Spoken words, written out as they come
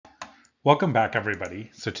Welcome back,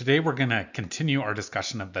 everybody. So today we're going to continue our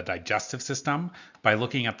discussion of the digestive system by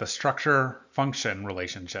looking at the structure-function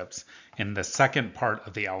relationships in the second part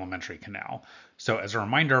of the alimentary canal. So as a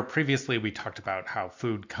reminder, previously we talked about how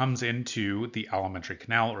food comes into the alimentary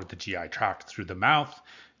canal or the GI tract through the mouth,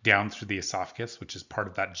 down through the esophagus, which is part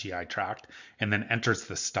of that GI tract, and then enters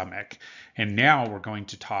the stomach. And now we're going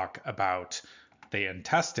to talk about the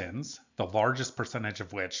intestines, the largest percentage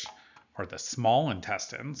of which are the small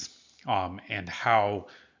intestines, and how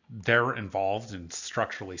they're involved and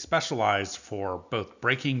structurally specialized for both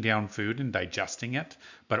breaking down food and digesting it,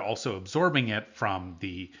 but also absorbing it from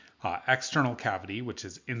the external cavity, which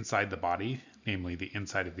is inside the body, namely the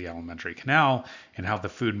inside of the alimentary canal, and how the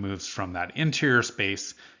food moves from that interior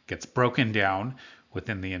space, gets broken down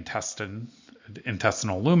within the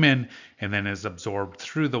intestinal lumen, and then is absorbed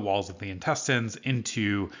through the walls of the intestines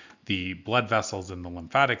into the blood vessels in the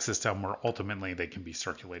lymphatic system, where ultimately they can be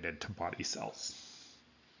circulated to body cells.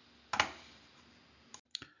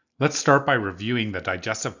 Let's start by reviewing the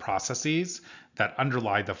digestive processes that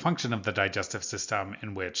underlie the function of the digestive system,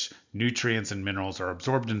 in which nutrients and minerals are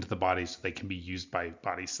absorbed into the body so they can be used by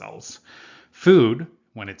body cells. Food,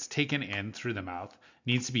 when it's taken in through the mouth,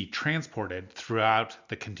 needs to be transported throughout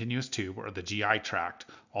the continuous tube or the GI tract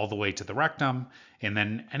all the way to the rectum, and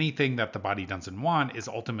then anything that the body doesn't want is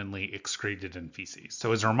ultimately excreted in feces.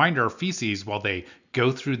 So as a reminder, feces, while they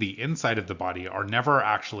go through the inside of the body, are never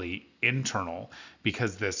actually internal,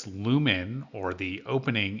 because this lumen or the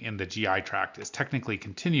opening in the GI tract is technically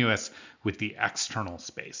continuous with the external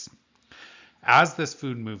space. As this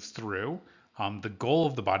food moves through, the goal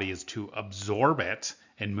of the body is to absorb it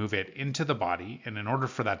and move it into the body. And in order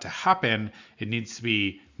for that to happen, it needs to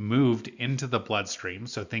be moved into the bloodstream.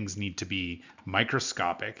 So things need to be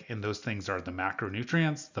microscopic, and those things are the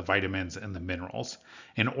macronutrients, the vitamins, and the minerals.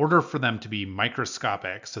 In order for them to be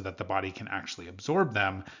microscopic so that the body can actually absorb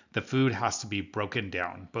them, the food has to be broken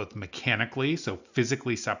down, both mechanically, so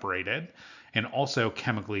physically separated, and also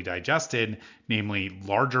chemically digested, namely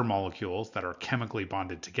larger molecules that are chemically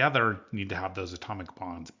bonded together need to have those atomic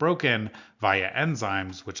bonds broken via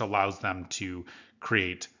enzymes, which allows them to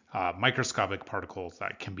create microscopic particles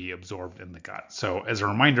that can be absorbed in the gut. So as a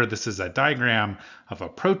reminder, this is a diagram of a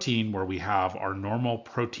protein where we have our normal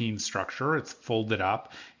protein structure. It's folded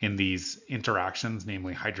up in these interactions,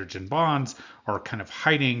 namely hydrogen bonds, or kind of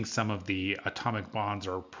hiding some of the atomic bonds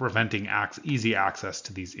or preventing easy access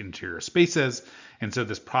to these interior spaces. And so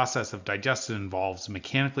this process of digestion involves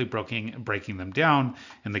mechanically breaking them down.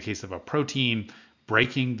 In the case of a protein,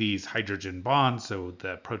 breaking these hydrogen bonds so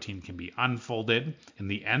the protein can be unfolded, and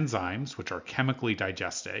the enzymes, which are chemically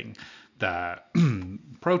digesting the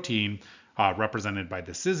protein, represented by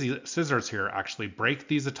the scissors here, actually break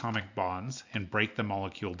these atomic bonds and break the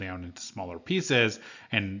molecule down into smaller pieces.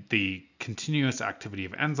 And the continuous activity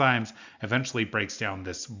of enzymes eventually breaks down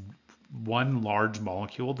this one large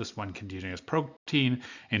molecule, this one continuous protein,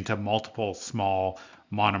 into multiple small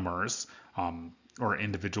monomers, or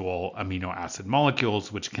individual amino acid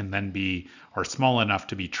molecules, which can then are small enough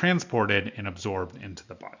to be transported and absorbed into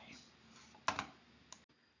the body.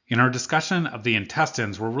 In our discussion of the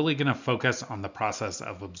intestines, we're really going to focus on the process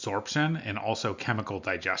of absorption and also chemical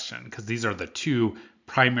digestion, because these are the two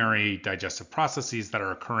primary digestive processes that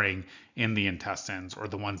are occurring in the intestines, or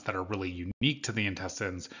the ones that are really unique to the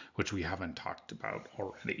intestines, which we haven't talked about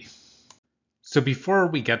already. So before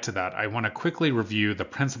we get to that, I want to quickly review the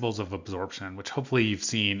principles of absorption, which hopefully you've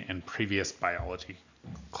seen in previous biology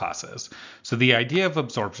classes. So the idea of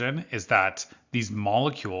absorption is that these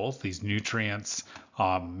molecules, these nutrients,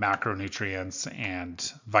 macronutrients,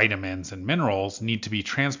 and vitamins and minerals need to be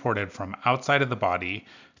transported from outside of the body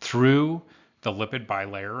through the lipid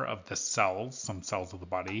bilayer of the cells, some cells of the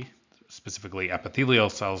body, specifically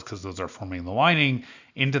epithelial cells, because those are forming the lining,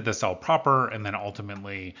 into the cell proper, and then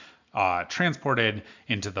ultimately transported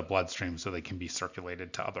into the bloodstream so they can be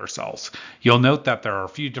circulated to other cells. You'll note that there are a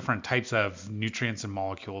few different types of nutrients and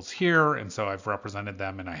molecules here, and so I've represented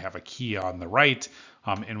them, and I have a key on the right,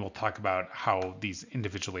 and we'll talk about how these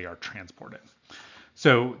individually are transported.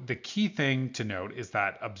 So the key thing to note is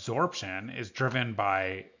that absorption is driven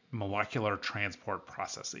by molecular transport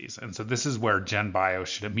processes. And so this is where Gen Bio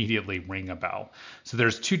should immediately ring a bell. So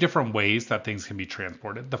there's two different ways that things can be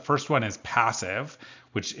transported. The first one is passive,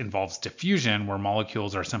 which involves diffusion, where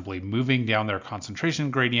molecules are simply moving down their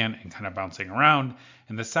concentration gradient and kind of bouncing around.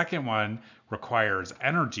 And the second one requires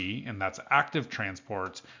energy, and that's active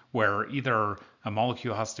transport, where either a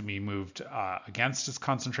molecule has to be moved against its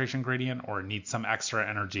concentration gradient, or it needs some extra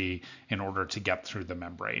energy in order to get through the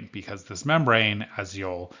membrane, because this membrane, as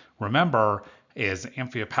you'll remember, is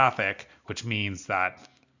amphipathic, which means that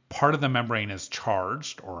part of the membrane is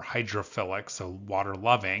charged or hydrophilic, so water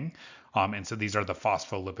loving. And so these are the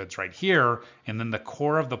phospholipids right here. And then the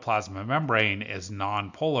core of the plasma membrane is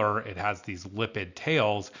nonpolar. It has these lipid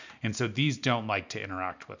tails. And so these don't like to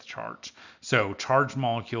interact with charge. So charged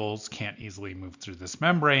molecules can't easily move through this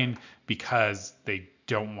membrane because they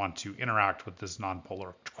don't want to interact with this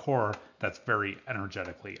nonpolar core that's very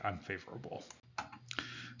energetically unfavorable.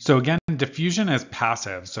 So again, diffusion is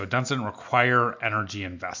passive, so it doesn't require energy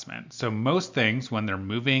investment. So most things, when they're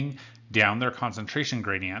moving down their concentration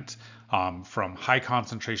gradient from high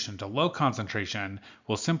concentration to low concentration,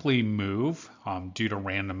 will simply move due to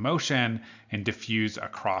random motion and diffuse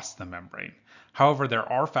across the membrane. However, there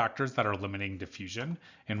are factors that are limiting diffusion,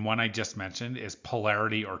 and one I just mentioned is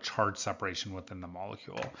polarity or charge separation within the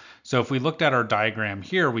molecule. So if we looked at our diagram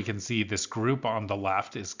here, we can see this group on the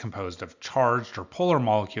left is composed of charged or polar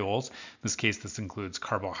molecules. In this case, this includes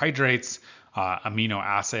carbohydrates, amino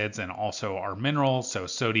acids, and also our minerals, so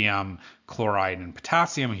sodium, chloride, and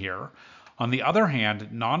potassium here. On the other hand,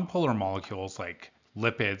 nonpolar molecules like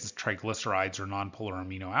lipids, triglycerides, or nonpolar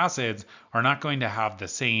amino acids are not going to have the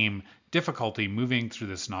same difficulty moving through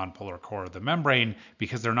this nonpolar core of the membrane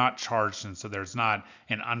because they're not charged, and so there's not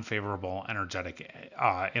an unfavorable energetic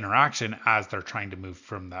interaction as they're trying to move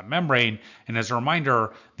from that membrane. And as a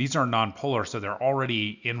reminder, these are nonpolar, so they're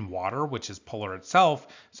already in water, which is polar itself,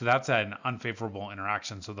 so that's an unfavorable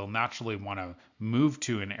interaction. So they'll naturally want to move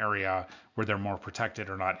to an area where they're more protected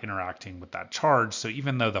or not interacting with that charge. So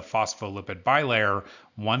even though the phospholipid bilayer,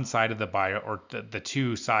 one side of the or the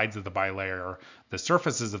two sides of the bilayer, the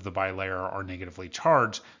surfaces of the bilayer are negatively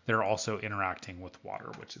charged, they're also interacting with water,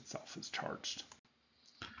 which itself is charged.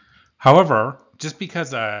 However, just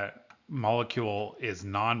because a molecule is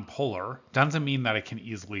nonpolar doesn't mean that it can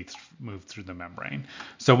easily move through the membrane.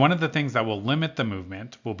 So one of the things that will limit the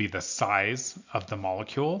movement will be the size of the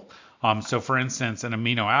molecule. So for instance, an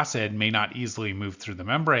amino acid may not easily move through the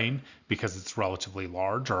membrane because it's relatively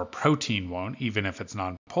large, or a protein won't, even if it's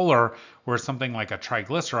nonpolar, whereas something like a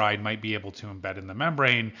triglyceride might be able to embed in the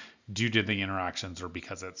membrane due to the interactions or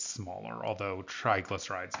because it's smaller, although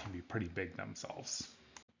triglycerides can be pretty big themselves.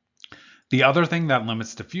 The other thing that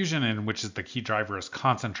limits diffusion, and which is the key driver, is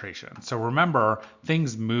concentration. So remember,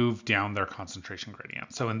 things move down their concentration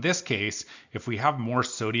gradient. So in this case, if we have more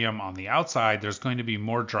sodium on the outside, there's going to be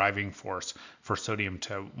more driving force for sodium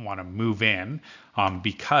to want to move in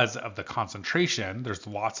because of the concentration. There's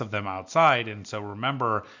lots of them outside. And so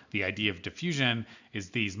remember, the idea of diffusion is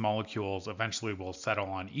these molecules eventually will settle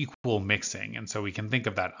on equal mixing. And so we can think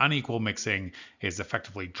of that unequal mixing as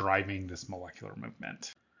effectively driving this molecular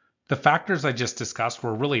movement. The factors I just discussed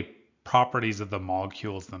were really properties of the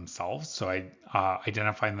molecules themselves, so I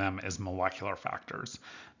identify them as molecular factors.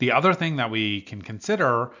 The other thing that we can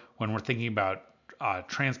consider when we're thinking about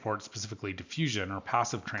transport, specifically diffusion or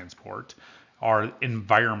passive transport, are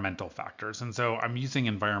environmental factors. And so I'm using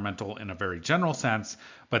environmental in a very general sense,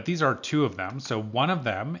 but these are two of them. So one of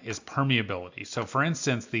them is permeability. So for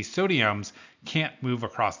instance, these sodiums can't move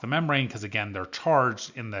across the membrane because, again, they're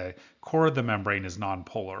charged in the core of the membrane is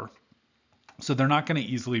nonpolar. So they're not going to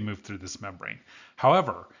easily move through this membrane.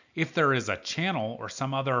 However, if there is a channel or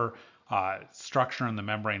some other structure in the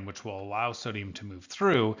membrane which will allow sodium to move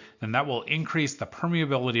through, then that will increase the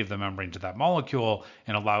permeability of the membrane to that molecule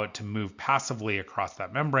and allow it to move passively across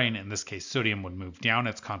that membrane. In this case, sodium would move down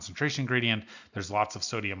its concentration gradient. There's lots of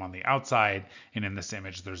sodium on the outside, and in this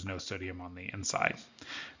image, there's no sodium on the inside.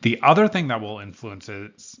 The other thing that will influence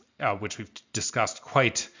it, which we've discussed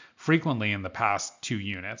quite frequently in the past 2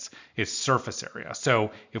 units, is surface area.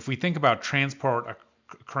 So if we think about transport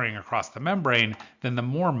occurring across the membrane, then the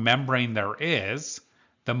more membrane there is,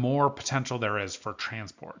 the more potential there is for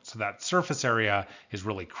transport. So that surface area is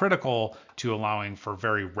really critical to allowing for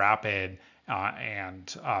very rapid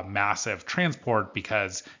and massive transport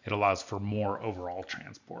because it allows for more overall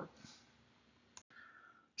transport.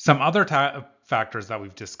 Some other factors that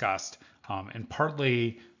we've discussed, and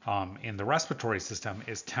partly in the respiratory system,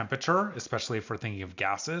 is temperature, especially if we're thinking of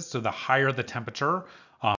gases. So the higher the temperature,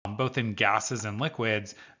 both in gases and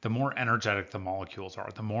liquids, the more energetic the molecules are,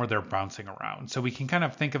 the more they're bouncing around. So we can kind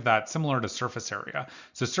of think of that similar to surface area.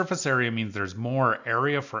 So surface area means there's more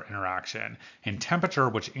area for interaction, and temperature,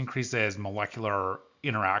 which increases molecular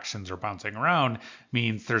interactions or bouncing around,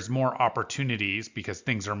 means there's more opportunities because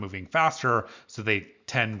things are moving faster, so they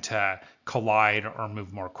tend to collide or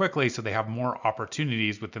move more quickly, so they have more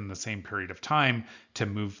opportunities within the same period of time to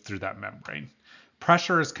move through that membrane.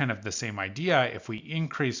 Pressure is kind of the same idea. If we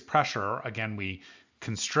increase pressure, again, we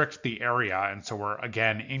constrict the area, and so we're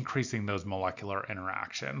again increasing those molecular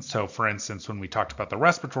interactions. So for instance, when we talked about the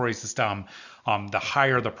respiratory system, the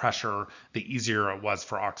higher the pressure, the easier it was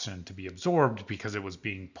for oxygen to be absorbed because it was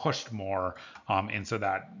being pushed more, and so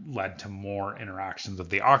that led to more interactions of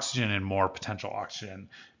the oxygen and more potential oxygen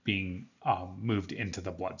being moved into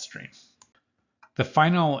the bloodstream. The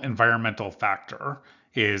final environmental factor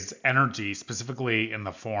is energy, specifically in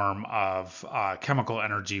the form of chemical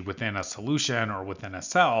energy within a solution or within a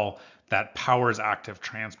cell that powers active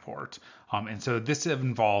transport. And so this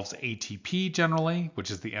involves ATP generally,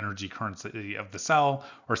 which is the energy currency of the cell,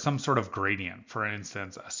 or some sort of gradient, for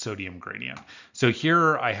instance, a sodium gradient. So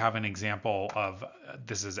here I have an example of,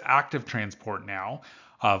 this is active transport now,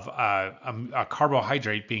 of a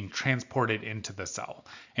carbohydrate being transported into the cell.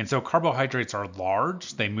 And so carbohydrates are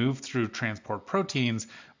large, they move through transport proteins,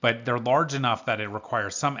 but they're large enough that it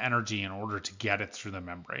requires some energy in order to get it through the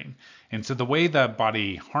membrane. And so the way the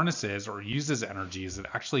body harnesses or uses energy is it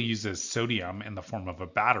actually uses sodium in the form of a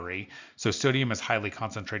battery. So sodium is highly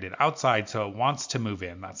concentrated outside, so it wants to move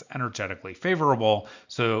in. That's energetically favorable.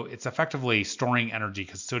 So it's effectively storing energy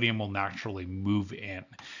because sodium will naturally move in.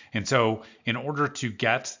 And so in order to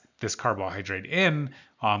get this carbohydrate in,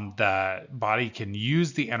 the body can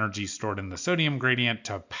use the energy stored in the sodium gradient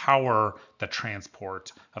to power the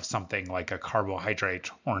transport of something like a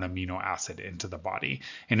carbohydrate or an amino acid into the body.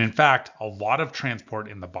 And in fact, a lot of transport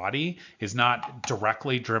in the body is not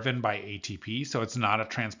directly driven by ATP, so it's not a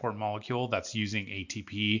transport molecule that's using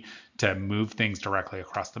ATP to move things directly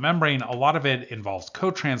across the membrane. A lot of it involves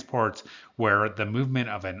co-transports where the movement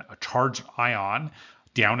of a charged ion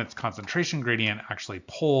down its concentration gradient actually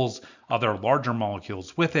pulls other larger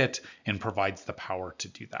molecules with it and provides the power to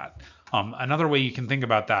do that. Another way you can think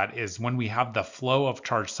about that is when we have the flow of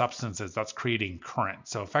charged substances, that's creating current.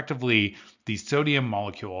 So effectively, these sodium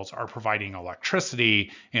molecules are providing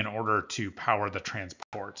electricity in order to power the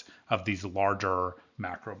transport of these larger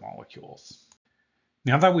macromolecules.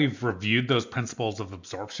 Now that we've reviewed those principles of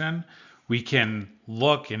absorption, we can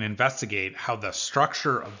look and investigate how the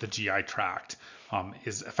structure of the GI tract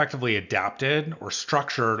is effectively adapted or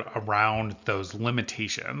structured around those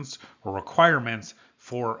limitations or requirements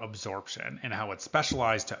for absorption, and how it's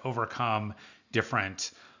specialized to overcome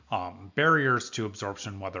different barriers to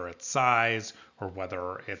absorption, whether it's size or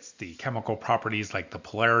whether it's the chemical properties like the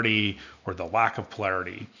polarity or the lack of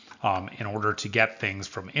polarity, in order to get things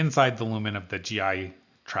from inside the lumen of the GI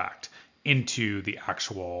tract into the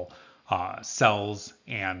actual cells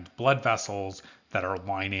and blood vessels that are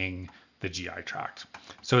lining the GI tract.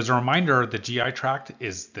 So as a reminder, the GI tract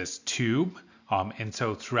is this tube. And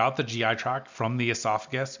so throughout the GI tract, from the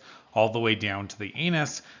esophagus all the way down to the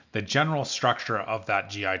anus, the general structure of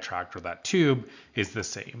that GI tract or that tube is the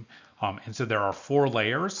same. And so there are 4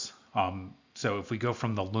 layers. So if we go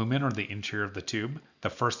from the lumen or the interior of the tube, the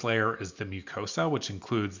first layer is the mucosa, which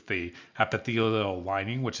includes the epithelial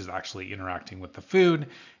lining, which is actually interacting with the food,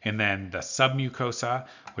 and then the submucosa,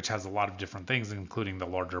 which has a lot of different things, including the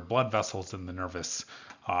larger blood vessels and the nervous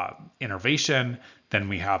innervation. Then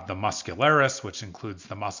we have the muscularis, which includes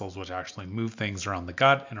the muscles which actually move things around the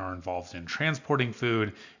gut and are involved in transporting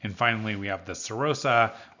food. And finally, we have the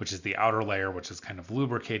serosa, which is the outer layer, which is kind of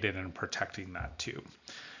lubricated and protecting that tube.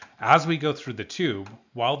 As we go through the tube,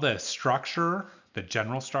 while the structure, the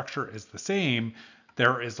general structure is the same,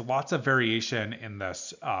 there is lots of variation in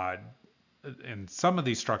this, in some of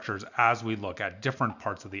these structures as we look at different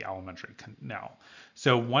parts of the alimentary canal.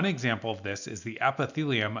 So one example of this is the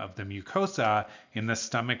epithelium of the mucosa in the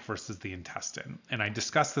stomach versus the intestine. And I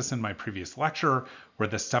discussed this in my previous lecture where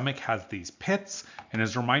the stomach has these pits. And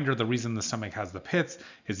as a reminder, the reason the stomach has the pits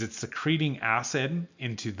is it's secreting acid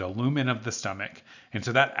into the lumen of the stomach. And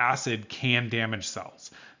so that acid can damage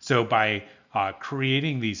cells. So by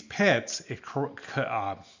creating these pits, it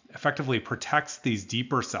effectively protects these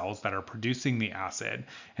deeper cells that are producing the acid.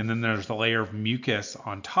 And then there's the layer of mucus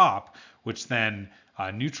on top, which then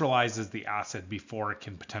neutralizes the acid before it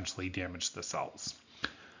can potentially damage the cells.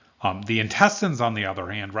 The intestines, on the other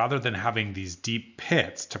hand, rather than having these deep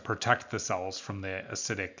pits to protect the cells from the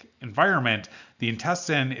acidic environment, the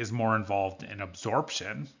intestine is more involved in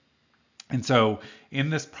absorption. And so in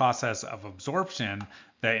this process of absorption,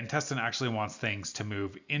 the intestine actually wants things to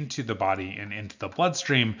move into the body and into the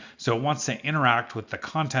bloodstream. So it wants to interact with the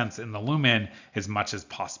contents in the lumen as much as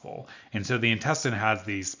possible. And so the intestine has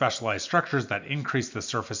these specialized structures that increase the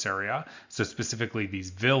surface area. So specifically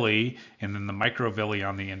these villi and then the microvilli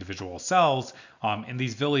on the individual cells. And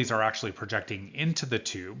these villi are actually projecting into the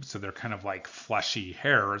tube. So they're kind of like fleshy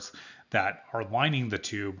hairs that are lining the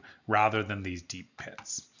tube rather than these deep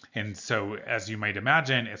pits. And so, as you might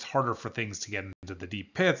imagine, it's harder for things to get into the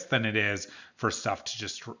deep pits than it is for stuff to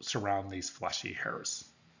just surround these fleshy hairs.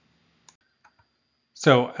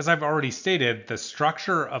 So, as I've already stated, the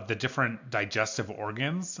structure of the different digestive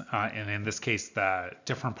organs, and in this case, the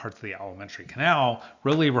different parts of the alimentary canal,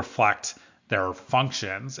 really reflect their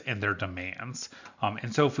functions and their demands.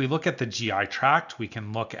 And so if we look at the GI tract, we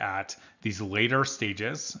can look at these later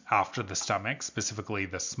stages after the stomach, specifically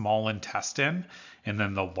the small intestine, and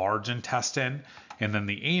then the large intestine, and then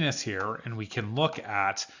the anus here, and we can look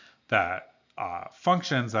at the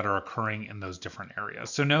functions that are occurring in those different areas.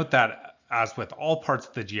 So note that as with all parts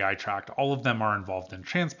of the GI tract, all of them are involved in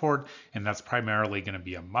transport, and that's primarily going to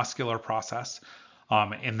be a muscular process.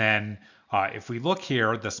 And then if we look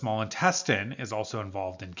here, the small intestine is also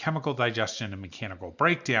involved in chemical digestion and mechanical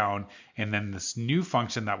breakdown, and then this new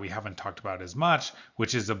function that we haven't talked about as much,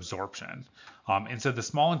 which is absorption. And so the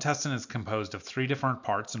small intestine is composed of 3 different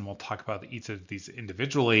parts, and we'll talk about each of these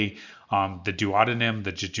individually, the duodenum,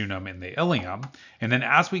 the jejunum, and the ileum. And then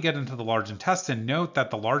as we get into the large intestine, note that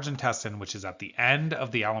the large intestine, which is at the end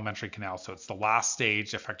of the alimentary canal, so it's the last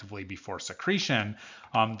stage effectively before secretion,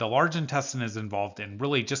 the large intestine is involved in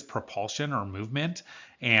really just propulsion or movement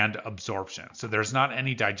and absorption. So there's not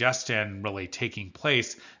any digestion really taking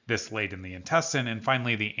place this late in the intestine. And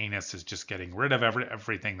finally, the anus is just getting rid of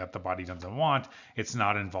everything that the body doesn't want. It's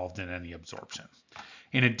not involved in any absorption.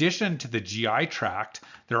 In addition to the GI tract,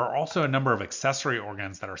 there are also a number of accessory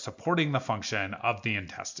organs that are supporting the function of the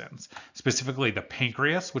intestines, specifically the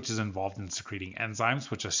pancreas, which is involved in secreting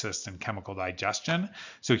enzymes, which assist in chemical digestion.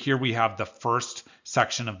 So here we have the first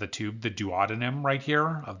section of the tube, the duodenum right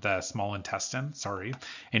here of the small intestine,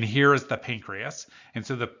 and here is the pancreas. And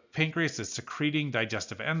so the pancreas is secreting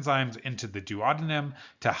digestive enzymes into the duodenum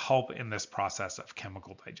to help in this process of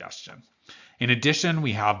chemical digestion. In addition,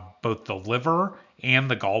 we have both the liver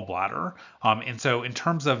and the gallbladder. And so in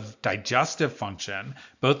terms of digestive function,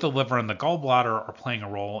 both the liver and the gallbladder are playing a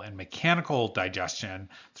role in mechanical digestion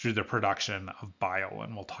through the production of bile.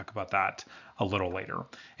 And we'll talk about that a little later.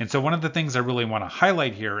 And so one of the things I really want to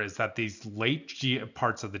highlight here is that these late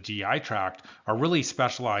parts of the GI tract are really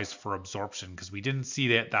specialized for absorption, because we didn't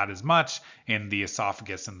see that as much in the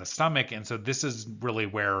esophagus and the stomach. And so this is really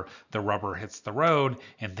where the rubber hits the road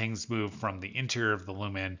and things move from the interior of the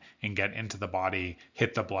lumen and get into the body,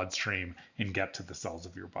 hit the bloodstream, and get to the cells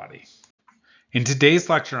of your body. In today's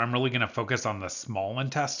lecture, I'm really going to focus on the small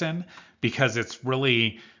intestine because it's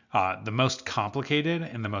really the most complicated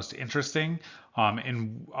and the most interesting.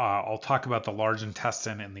 I'll talk about the large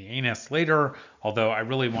intestine and the anus later, although I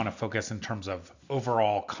really want to focus in terms of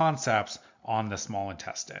overall concepts on the small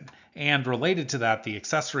intestine. And related to that, the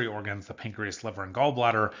accessory organs, the pancreas, liver, and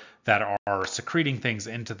gallbladder, that are secreting things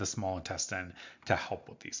into the small intestine to help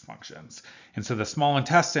with these functions. And so the small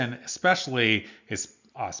intestine especially is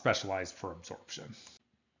specialized for absorption.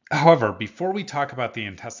 However, before we talk about the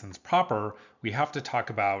intestines proper, we have to talk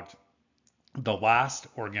about the last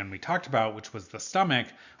organ we talked about, which was the stomach,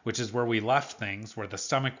 which is where we left things, where the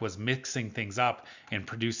stomach was mixing things up and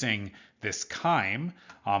producing this chyme,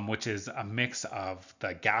 which is a mix of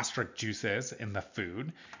the gastric juices in the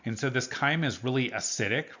food. And so this chyme is really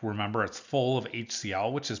acidic. Remember, it's full of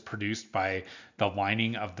HCl, which is produced by the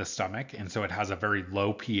lining of the stomach. And so it has a very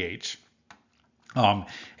low pH.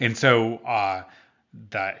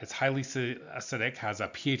 That it's highly acidic, has a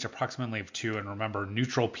pH approximately of 2, and remember,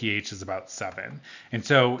 neutral pH is about 7. And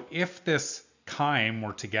so if this chyme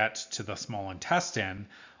were to get to the small intestine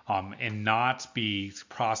and not be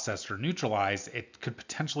processed or neutralized, it could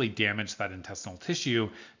potentially damage that intestinal tissue,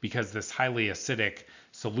 because this highly acidic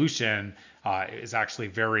solution is actually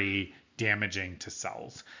very damaging to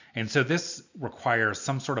cells. And so this requires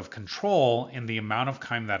some sort of control in the amount of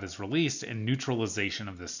chyme that is released and neutralization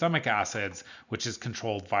of the stomach acids, which is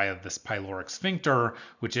controlled via this pyloric sphincter,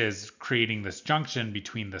 which is creating this junction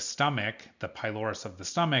between the stomach, the pylorus of the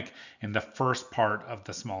stomach, and the first part of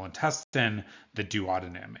the small intestine, the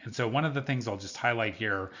duodenum. And so one of the things I'll just highlight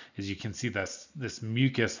here is you can see this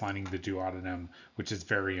mucus lining the duodenum, which is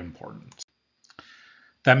very important.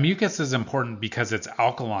 That mucus is important because it's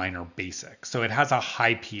alkaline or basic, so it has a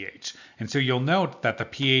high pH. And so you'll note that the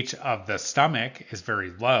pH of the stomach is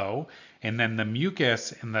very low, and then the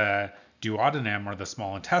mucus in the duodenum or the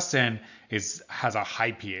small intestine has a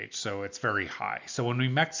high pH, so it's very high. So when we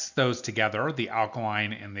mix those together, the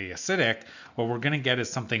alkaline and the acidic, what we're going to get is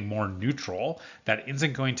something more neutral that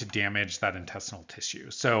isn't going to damage that intestinal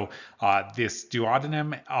tissue. So this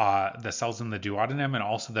duodenum, the cells in the duodenum and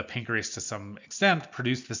also the pancreas to some extent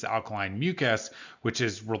produce this alkaline mucus, which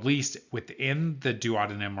is released within the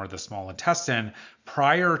duodenum or the small intestine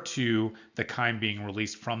prior to the chyme being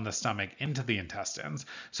released from the stomach into the intestines.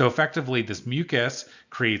 So effectively, this mucus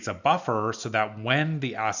creates a buffer so that when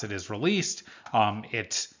the acid is released,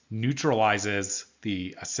 it neutralizes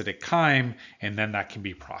the acidic chyme, and then that can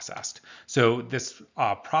be processed. So this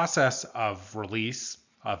process of release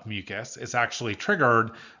of mucus is actually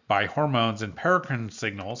triggered by hormones and paracrine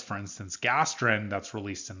signals, for instance, gastrin that's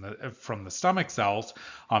released from the stomach cells,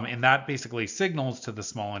 and that basically signals to the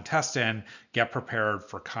small intestine, get prepared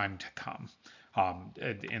for chyme to come.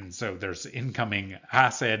 And so there's incoming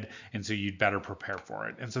acid, and so you'd better prepare for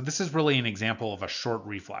it. And so this is really an example of a short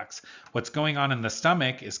reflex. What's going on in the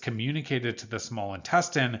stomach is communicated to the small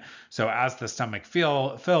intestine. So as the stomach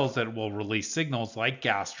fills, it will release signals like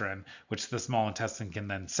gastrin, which the small intestine can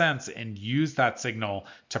then sense and use that signal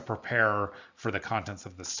to prepare for the contents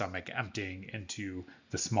of the stomach emptying into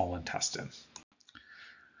the small intestine.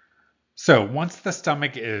 So once the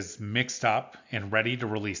stomach is mixed up and ready to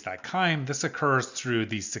release that chyme, this occurs through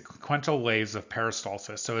these sequential waves of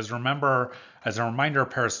peristalsis. So as a reminder,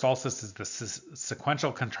 peristalsis is the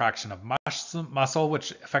sequential contraction of muscle,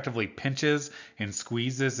 which effectively pinches and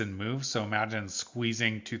squeezes and moves. So imagine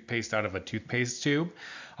squeezing toothpaste out of a toothpaste tube.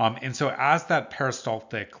 And so as that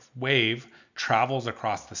peristaltic wave travels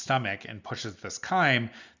across the stomach and pushes this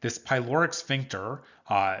chyme, this pyloric sphincter,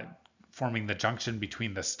 forming the junction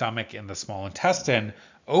between the stomach and the small intestine,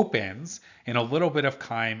 opens, and a little bit of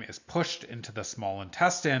chyme is pushed into the small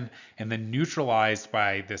intestine and then neutralized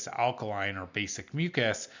by this alkaline or basic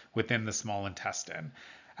mucus within the small intestine.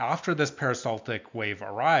 After this peristaltic wave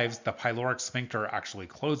arrives, the pyloric sphincter actually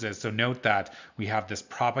closes. So note that we have this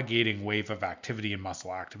propagating wave of activity and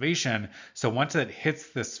muscle activation. So once it hits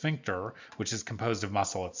the sphincter, which is composed of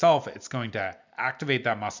muscle itself, it's going to activate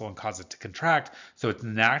that muscle and cause it to contract. So it's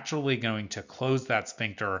naturally going to close that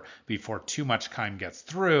sphincter before too much chyme gets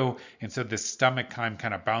through. And so this stomach chyme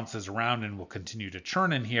kind of bounces around and will continue to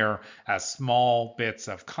churn in here as small bits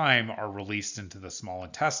of chyme are released into the small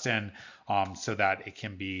intestine, so that it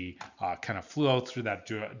can be kind of flow through that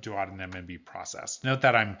duodenum and be processed. Note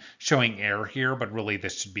that I'm showing air here, but really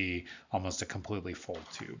this should be almost a completely full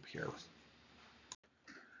tube here.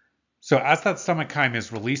 So as that stomach chyme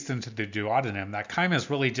is released into the duodenum, that chyme is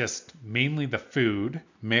really just mainly the food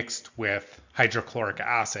mixed with hydrochloric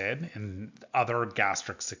acid and other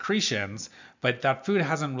gastric secretions, but that food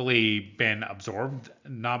hasn't really been absorbed.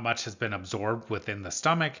 Not much has been absorbed within the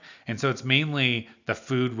stomach, and so it's mainly the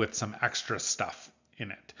food with some extra stuff in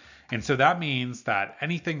it. And so that means that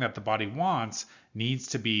anything that the body wants needs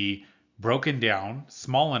to be broken down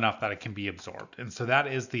small enough that it can be absorbed. And so that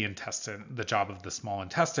is the job of the small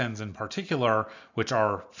intestines in particular, which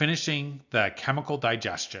are finishing the chemical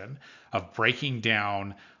digestion of breaking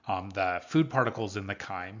down the food particles in the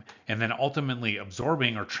chyme, and then ultimately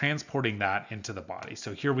absorbing or transporting that into the body.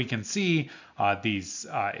 So here we can see these,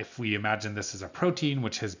 if we imagine this as a protein,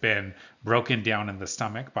 which has been broken down in the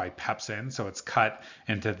stomach by pepsin, so it's cut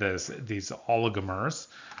into these oligomers.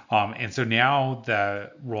 And so now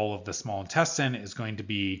the role of the small intestine is going to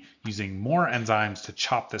be using more enzymes to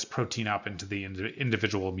chop this protein up into the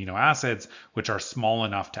individual amino acids, which are small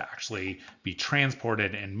enough to actually be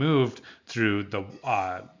transported and moved through the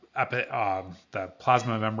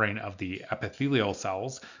plasma membrane of the epithelial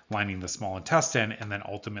cells lining the small intestine, and then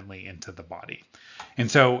ultimately into the body. And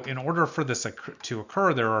so in order for this to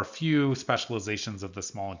occur, there are a few specializations of the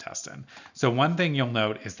small intestine. So one thing you'll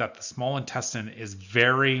note is that the small intestine is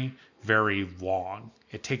very, very long.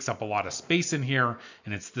 It takes up a lot of space in here,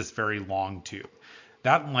 and it's this very long tube.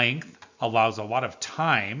 That length allows a lot of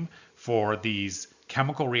time for these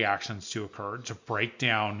chemical reactions to occur, to break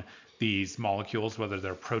down these molecules, whether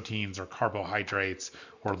they're proteins or carbohydrates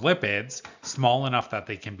or lipids, small enough that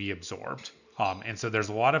they can be absorbed. And so there's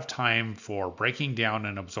a lot of time for breaking down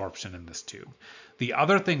and absorption in this tube. The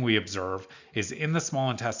other thing we observe is in the small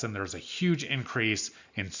intestine, there's a huge increase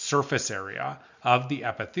in surface area of the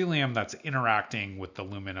epithelium that's interacting with the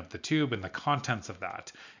lumen of the tube and the contents of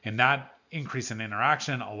that. And that increase in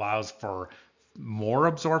interaction allows for more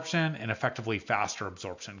absorption and effectively faster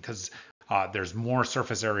absorption, because there's more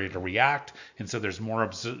surface area to react, and so there's more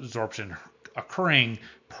absorption occurring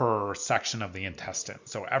per section of the intestine.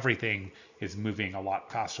 So everything is moving a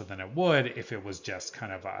lot faster than it would if it was just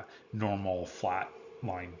kind of a normal flat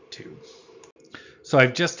line tube. So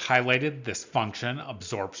I've just highlighted this function,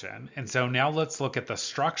 absorption. And so now let's look at the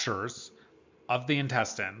structures of the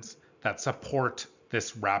intestines that support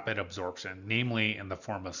this rapid absorption, namely in the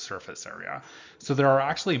form of surface area. So there are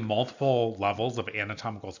actually multiple levels of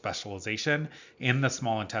anatomical specialization in the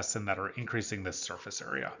small intestine that are increasing this surface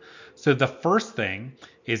area. So the first thing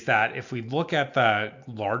is that if we look at the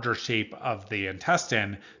larger shape of the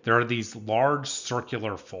intestine, there are these large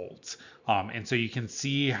circular folds. And so you can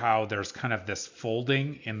see how there's kind of this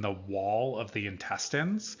folding in the wall of the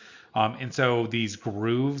intestines. And so these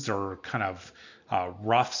grooves or kind of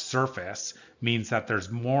rough surface means that there's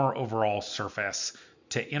more overall surface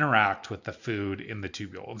to interact with the food in the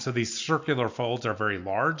tubule. And so these circular folds are very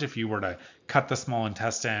large. If you were to cut the small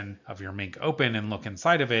intestine of your mink open and look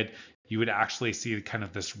inside of it, you would actually see kind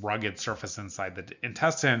of this rugged surface inside the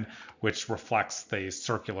intestine, which reflects the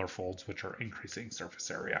circular folds, which are increasing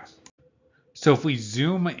surface area. So if we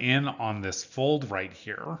zoom in on this fold right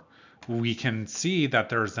here, we can see that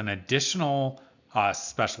there's an additional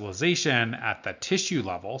specialization at the tissue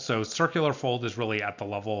level. So circular fold is really at the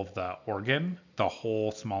level of the organ, the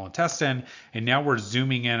whole small intestine. And now we're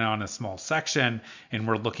zooming in on a small section and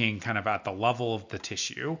we're looking kind of at the level of the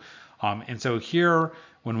tissue. And so here,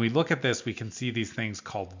 when we look at this, we can see these things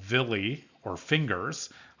called villi or fingers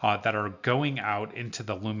that are going out into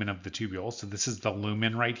the lumen of the tubule. So this is the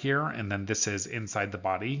lumen right here, and then this is inside the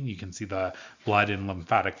body. You can see the blood and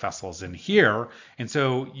lymphatic vessels in here. And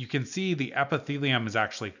so you can see the epithelium is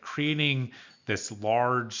actually creating this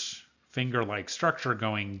large finger-like structure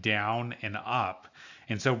going down and up.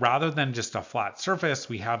 And so rather than just a flat surface,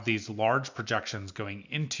 we have these large projections going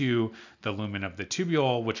into the lumen of the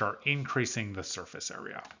tubule, which are increasing the surface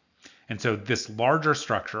area. And so this larger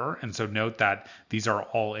structure, and so note that these are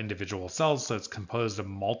all individual cells, so it's composed of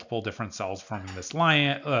multiple different cells forming this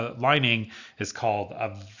lining, is called a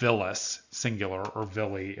villus, singular, or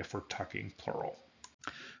villi if we're talking plural.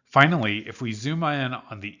 Finally, if we zoom in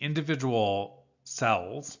on the individual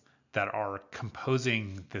cells that are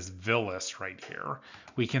composing this villus right here,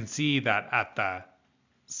 we can see that at the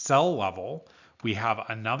cell level, we have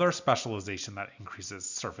another specialization that increases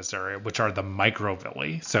surface area, which are the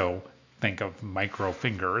microvilli. So think of micro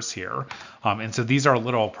fingers here. And so these are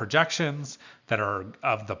little projections that are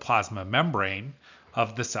of the plasma membrane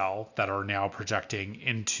of the cell that are now projecting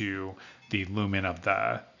into the lumen of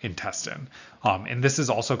the intestine. And this is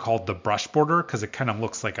also called the brush border because it kind of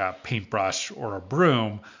looks like a paintbrush or a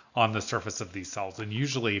broom on the surface of these cells. And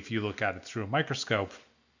usually if you look at it through a microscope,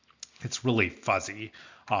 it's really fuzzy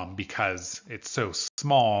because it's so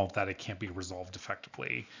small that it can't be resolved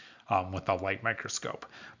effectively with a light microscope.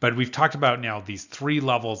 But we've talked about now these three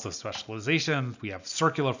levels of specialization. We have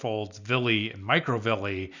circular folds, villi, and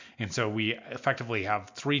microvilli. And so we effectively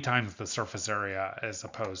have 3 times the surface area as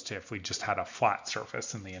opposed to if we just had a flat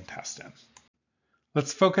surface in the intestine.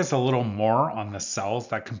 Let's focus a little more on the cells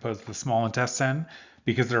that compose the small intestine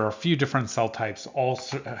because there are a few different cell types all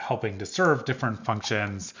helping to serve different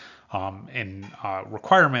functions and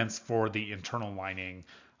requirements for the internal lining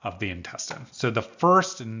of the intestine. So the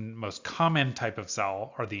first and most common type of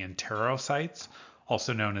cell are the enterocytes,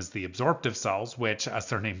 also known as the absorptive cells, which, as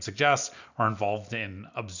their name suggests, are involved in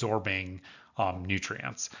absorbing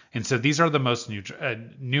nutrients. And so these are the most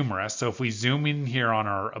numerous. So if we zoom in here on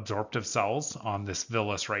our absorptive cells on this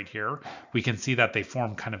villus right here, we can see that they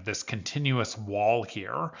form kind of this continuous wall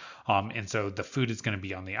here. And so the food is going to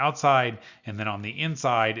be on the outside, and then on the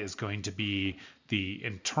inside is going to be the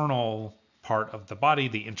internal part of the body,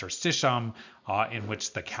 the interstitium, in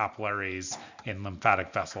which the capillaries and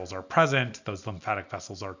lymphatic vessels are present. Those lymphatic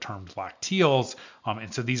vessels are termed lacteals,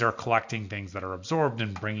 and so these are collecting things that are absorbed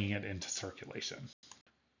and bringing it into circulation.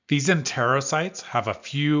 These enterocytes have a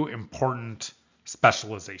few important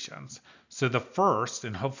specializations. So the first,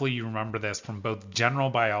 and hopefully you remember this from both general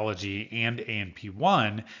biology and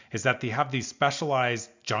A&P1, is that they have these specialized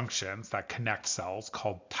junctions that connect cells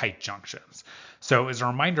called tight junctions. So as a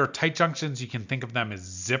reminder, tight junctions, you can think of them as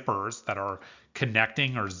zippers that are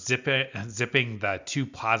connecting or zipping the 2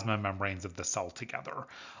 plasma membranes of the cell together.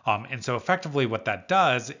 And so effectively what that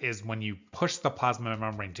does is when you push the plasma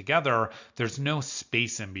membrane together, there's no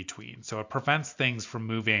space in between. So it prevents things from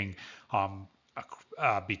moving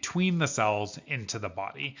between the cells into the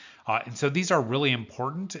body. And so these are really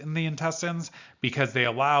important in the intestines because they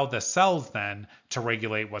allow the cells then to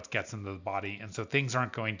regulate what gets into the body. And so things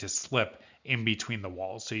aren't going to slip in between the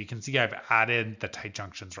walls. So you can see I've added the tight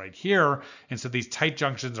junctions right here. And so these tight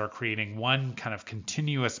junctions are creating one kind of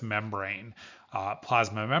continuous membrane,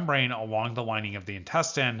 plasma membrane along the lining of the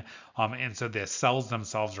intestine. And so the cells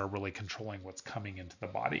themselves are really controlling what's coming into the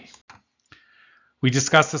body. We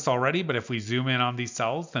discussed this already, but if we zoom in on these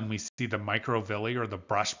cells, then we see the microvilli or the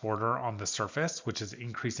brush border on the surface, which is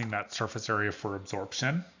increasing that surface area for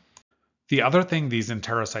absorption. The other thing these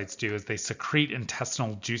enterocytes do is they secrete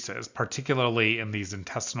intestinal juices, particularly in these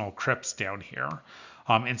intestinal crypts down here.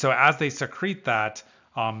 And so as they secrete that,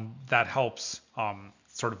 that helps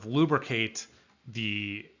sort of lubricate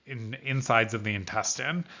the insides of the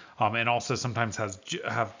intestine, and also sometimes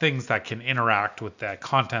have things that can interact with the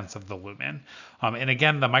contents of the lumen. And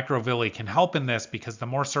again, the microvilli can help in this because the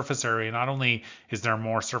more surface area, not only is there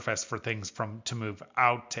more surface for things to move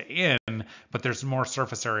out to in, but there's more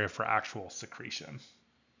surface area for actual secretion.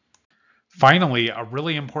 Finally, a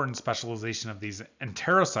really important specialization of these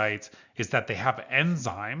enterocytes is that they have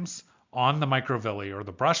enzymes on the microvilli or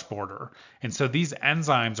the brush border. And so these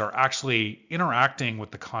enzymes are actually interacting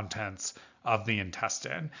with the contents of the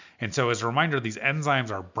intestine. And so as a reminder, these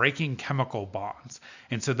enzymes are breaking chemical bonds.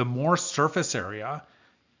 And so the more surface area,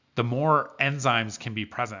 the more enzymes can be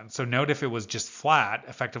present. So note if it was just flat,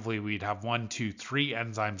 effectively we'd have 1, 2, 3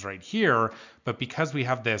 enzymes right here. But because we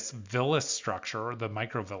have this villus structure, the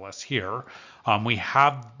microvillus here, we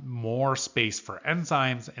have more space for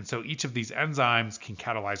enzymes. And so each of these enzymes can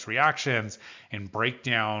catalyze reactions and break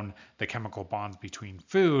down the chemical bonds between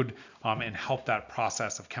food and help that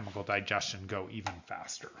process of chemical digestion go even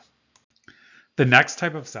faster. The next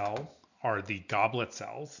type of cell are the goblet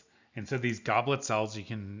cells. And so these goblet cells, you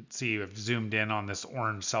can see I've zoomed in on this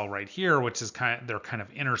orange cell right here, which is they're kind of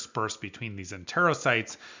interspersed between these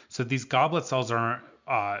enterocytes. So these goblet cells are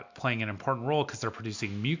playing an important role because they're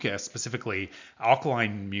producing mucus, specifically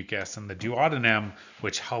alkaline mucus in the duodenum,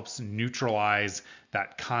 which helps neutralize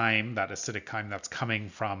that chyme, that acidic chyme that's coming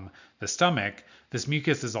from the stomach. This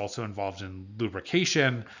mucus is also involved in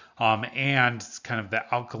lubrication, and kind of the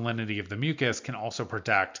alkalinity of the mucus can also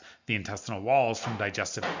protect the intestinal walls from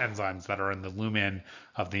digestive enzymes that are in the lumen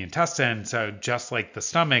of the intestine. So just like the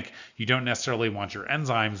stomach, you don't necessarily want your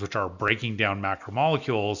enzymes, which are breaking down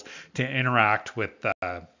macromolecules, to interact with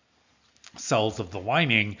the cells of the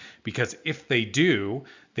lining, because if they do,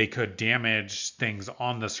 they could damage things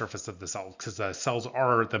on the surface of the cell, because the cells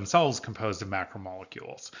are themselves composed of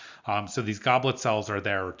macromolecules. So these goblet cells are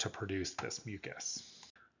there to produce this mucus.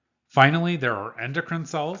 Finally, there are endocrine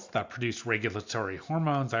cells that produce regulatory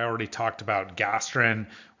hormones. I already talked about gastrin,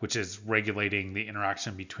 which is regulating the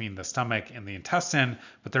interaction between the stomach and the intestine,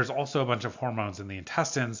 but there's also a bunch of hormones in the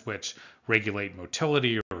intestines which regulate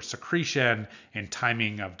motility or secretion and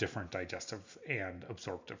timing of different digestive and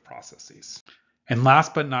absorptive processes. And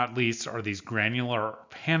last but not least are these granular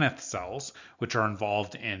Paneth cells, which are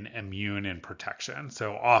involved in immune and protection.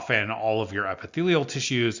 So often all of your epithelial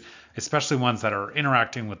tissues, especially ones that are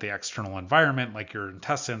interacting with the external environment, like your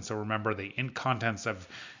intestines. So remember the contents of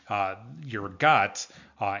your gut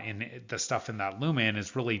in the stuff in that lumen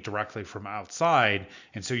is really directly from outside.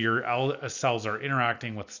 And so your cells are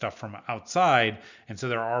interacting with stuff from outside. And so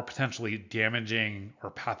there are potentially damaging or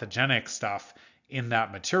pathogenic stuff in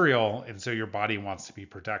that material, and so your body wants to be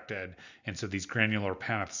protected. And so these granular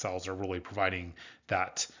Paneth cells are really providing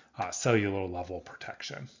that cellular level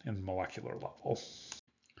protection and molecular level.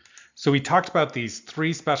 So we talked about these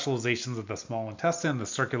 3 specializations of the small intestine, the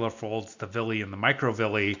circular folds, the villi, and the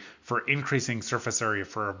microvilli, for increasing surface area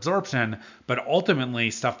for absorption, but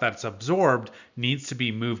ultimately stuff that's absorbed needs to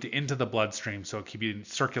be moved into the bloodstream so it can be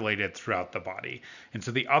circulated throughout the body. And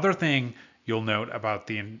so the other thing you'll note about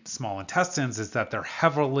the small intestines is that they're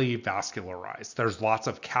heavily vascularized. There's lots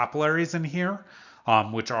of capillaries in here,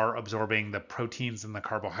 which are absorbing the proteins and the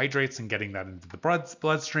carbohydrates and getting that into the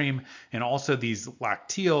bloodstream, and also these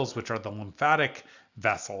lacteals, which are the lymphatic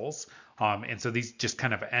vessels. And so these just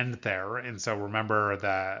kind of end there. And so remember,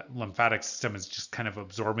 the lymphatic system is just kind of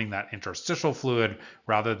absorbing that interstitial fluid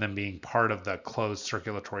rather than being part of the closed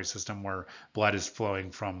circulatory system where blood is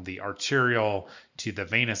flowing from the arterial to the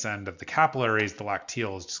venous end of the capillaries. The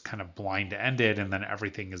lacteal is just kind of blind-ended, and then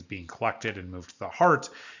everything is being collected and moved to the heart.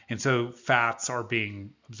 And so fats are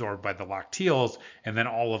being absorbed by the lacteals, and then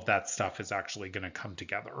all of that stuff is actually going to come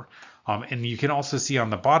together. And you can also see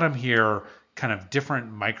on the bottom here kind of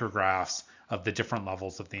different micrographs of the different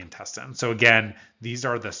levels of the intestine. So again, these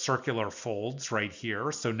are the circular folds right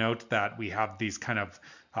here. So note that we have these kind of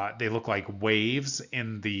they look like waves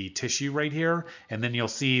in the tissue right here. And then you'll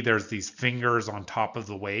see there's these fingers on top of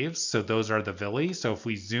the waves. So those are the villi. So if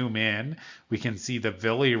we zoom in, we can see the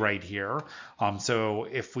villi right here. So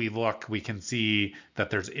if we look, we can see that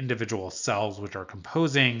there's individual cells which are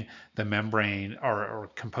composing the membrane or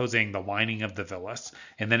composing the lining of the villus.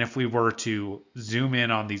 And then if we were to zoom in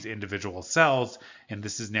on these individual cells and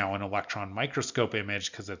this is now an electron microscope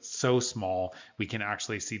image because it's so small, we can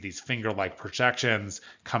actually see these finger-like projections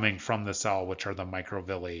coming from the cell, which are the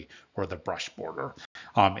microvilli or the brush border.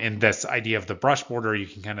 And this idea of the brush border, you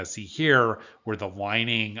can kind of see here where the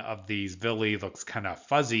lining of these villi looks kind of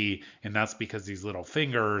fuzzy, and that's because these little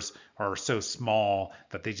fingers are so small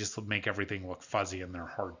that they just make everything look fuzzy and they're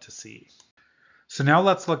hard to see. So now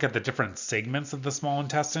let's look at the different segments of the small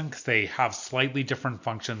intestine because they have slightly different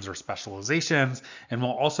functions or specializations, and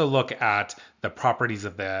we'll also look at the properties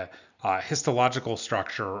of the histological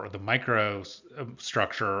structure or the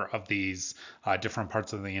microstructure of these different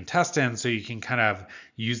parts of the intestine, so you can kind of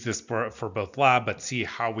use this for both lab but see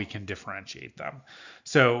how we can differentiate them.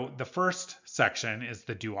 So the first section is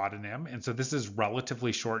the duodenum, and so this is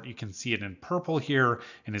relatively short. You can see it in purple here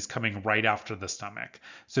and is coming right after the stomach.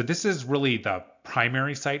 So this is really the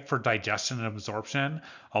primary site for digestion and absorption.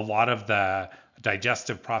 A lot of the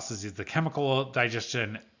digestive processes, the chemical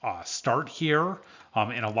digestion, start here,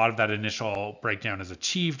 and a lot of that initial breakdown is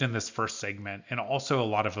achieved in this first segment, and also a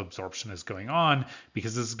lot of absorption is going on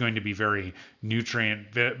because this is going to be very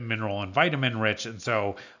nutrient, mineral, and vitamin rich, and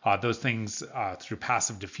so those things through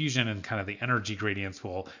passive diffusion and kind of the energy gradients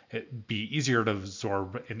will be easier to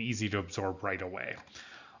absorb and easy to absorb right away.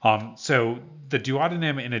 So the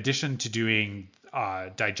duodenum, in addition to doing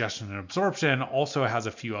digestion and absorption, also has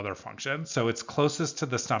a few other functions. So it's closest to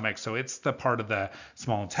the stomach, so it's the part of the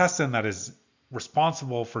small intestine that is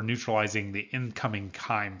responsible for neutralizing the incoming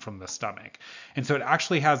chyme from the stomach. And so it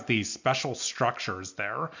actually has these special structures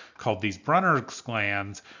there called these Brunner's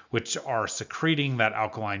glands, which are secreting that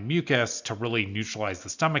alkaline mucus to really neutralize the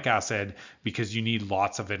stomach acid because you need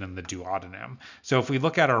lots of it in the duodenum. So if we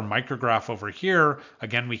look at our micrograph over here,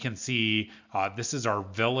 again, we can see this is our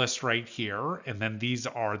villus right here, and then these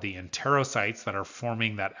are the enterocytes that are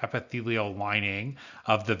forming that epithelial lining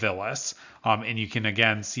of the villus. And you can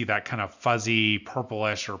again see that kind of fuzzy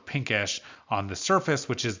purplish or pinkish on the surface,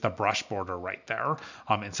 which is the brush border right there.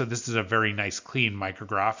 And so this is a very nice clean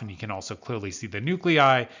micrograph, and you can also clearly see the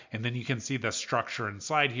nuclei, and then you can see the structure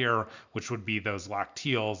inside here, which would be those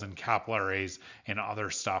lacteals and capillaries and other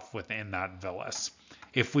stuff within that villus.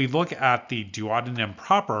 If we look at the duodenum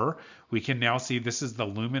proper, we can now see this is the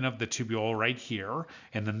lumen of the tubule right here,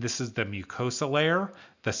 and then this is the mucosa layer,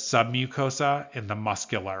 the submucosa, and the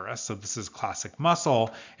muscularis. So this is classic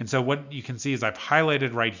muscle. And so what you can see is I've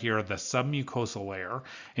highlighted right here the submucosal layer,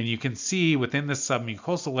 and you can see within the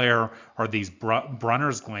submucosal layer are these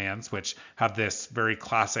Brunner's glands, which have this very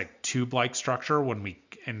classic tube-like structure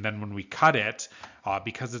and then when we cut it,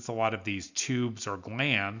 because it's a lot of these tubes or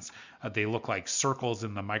glands, they look like circles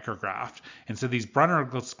in the micrograph. And so these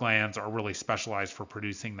Brunner's glands are really specialized for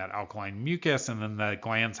producing that alkaline mucus, and then the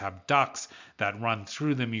glands have ducts that run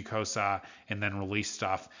through the mucosa and then release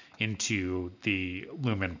stuff into the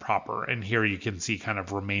lumen proper. And here you can see kind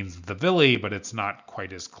of remains of the villi, but it's not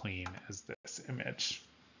quite as clean as this image.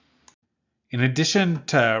 In addition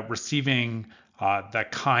to receiving the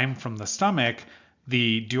chyme from the stomach,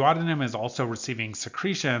 the duodenum is also receiving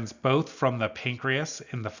secretions both from the pancreas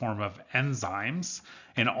in the form of enzymes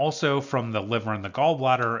and also from the liver and the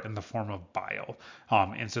gallbladder in the form of bile.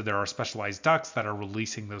 And so there are specialized ducts that are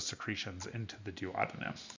releasing those secretions into the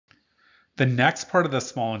duodenum. The next part of the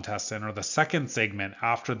small intestine, or the second segment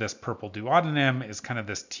after this purple duodenum, is kind of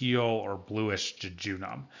this teal or bluish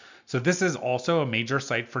jejunum. So this is also a major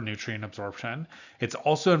site for nutrient absorption. It's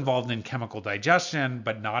also involved in chemical digestion,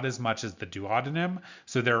 but not as much as the duodenum.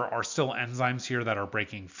 So there are still enzymes here that are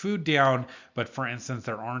breaking food down, but for instance,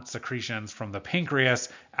 there aren't secretions from the pancreas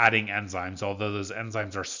adding enzymes, although those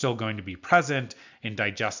enzymes are still going to be present in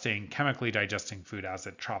chemically digesting food as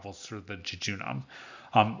it travels through the jejunum.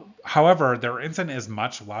 However, there isn't as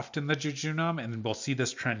much left in the jejunum, and we'll see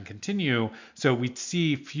this trend continue. So we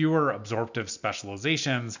see fewer absorptive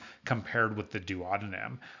specializations compared with the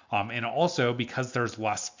duodenum. And also because there's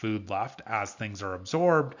less food left as things are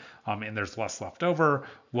absorbed and there's less left over,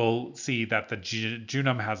 we'll see that the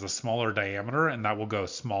jejunum has a smaller diameter, and that will go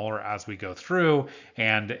smaller as we go through,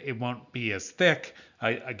 and it won't be as thick.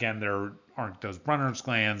 Again, there aren't those Brunner's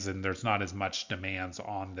glands, and there's not as much demands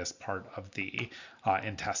on this part of the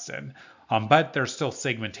intestine. But there's still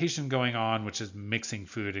segmentation going on, which is mixing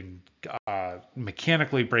food and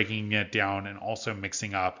mechanically breaking it down, and also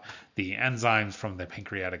mixing up the enzymes from the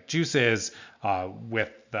pancreatic juices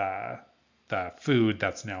with the food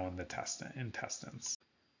that's now in the intestines.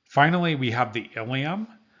 Finally, we have the ileum,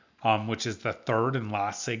 which is the third and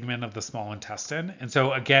last segment of the small intestine. And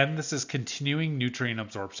so again, this is continuing nutrient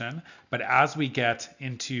absorption, but as we get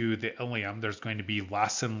into the ileum, there's going to be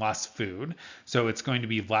less and less food. So it's going to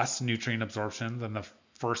be less nutrient absorption than the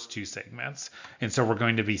first two segments. And so we're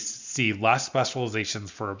going to see less specializations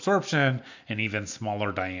for absorption and even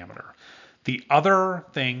smaller diameter. The other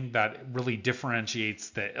thing that really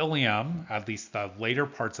differentiates the ileum, at least the later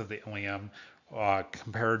parts of the ileum,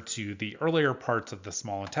 compared to the earlier parts of the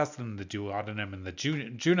small intestine, the duodenum and the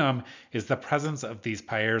jejunum, is the presence of these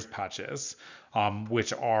Peyer's patches,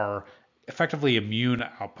 which are effectively immune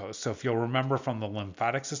outposts. So if you'll remember from the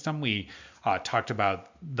lymphatic system, we talked about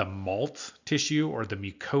the MALT tissue, or the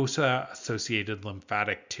mucosa-associated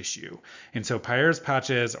lymphatic tissue. And so Peyer's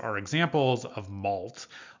patches are examples of MALT,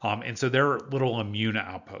 and so they're little immune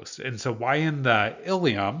outposts. And so why in the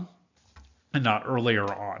ileum and not earlier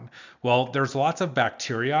on? Well, there's lots of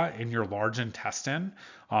bacteria in your large intestine,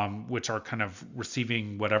 which are kind of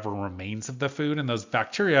receiving whatever remains of the food. And those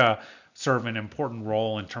bacteria serve an important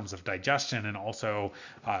role in terms of digestion and also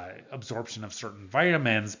absorption of certain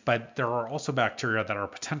vitamins, but there are also bacteria that are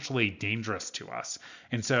potentially dangerous to us.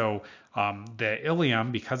 And so the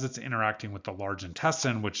ileum, because it's interacting with the large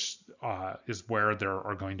intestine, which is where there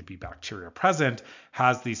are going to be bacteria present,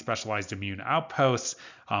 has these specialized immune outposts,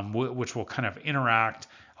 which will kind of interact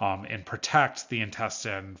and protect the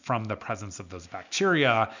intestine from the presence of those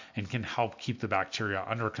bacteria and can help keep the bacteria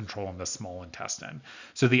under control in the small intestine.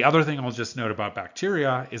 So the other thing I'll just note about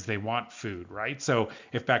bacteria is they want food, right? So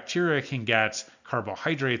if bacteria can get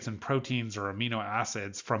carbohydrates and proteins or amino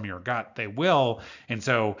acids from your gut, they will. And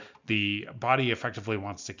so the body effectively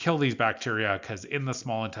wants to kill these bacteria because in the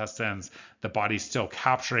small intestines, the body's still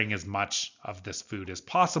capturing as much of this food as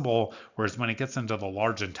possible. Whereas when it gets into the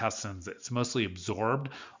large intestines, it's mostly absorbed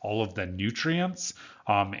all of the nutrients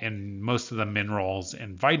and most of the minerals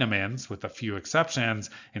and vitamins, with a few exceptions.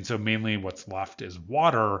 And so mainly what's left is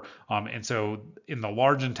water. And so in the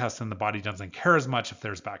large intestine, the body doesn't care as much if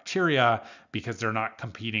there's bacteria because they're not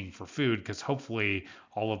competing for food, because hopefully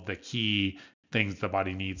all of the key things the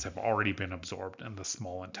body needs have already been absorbed in the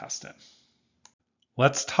small intestine.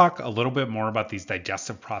 Let's talk a little bit more about these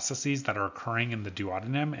digestive processes that are occurring in the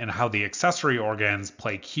duodenum and how the accessory organs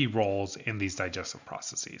play key roles in these digestive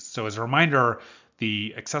processes. So as a reminder,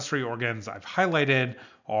 the accessory organs I've highlighted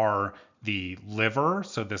are the liver,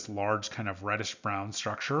 so this large kind of reddish brown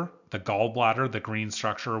structure, the gallbladder, the green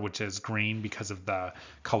structure, which is green because of the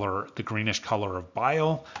color, the greenish color of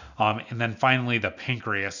bile, and then finally the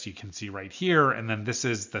pancreas you can see right here, and then this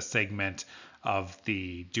is the segment of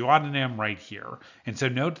the duodenum right here. And so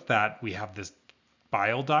note that we have this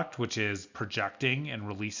bile duct, which is projecting and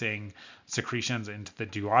releasing secretions into the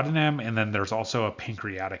duodenum, and then there's also a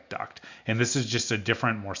pancreatic duct. And this is just a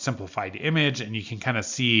different, more simplified image, and you can kind of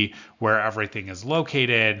see where everything is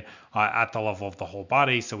located at the level of the whole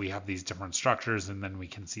body. So we have these different structures, and then we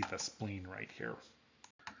can see the spleen right here.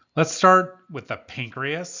 Let's start with the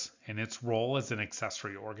pancreas and its role as an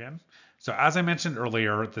accessory organ. So as I mentioned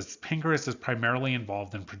earlier, this pancreas is primarily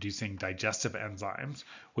involved in producing digestive enzymes,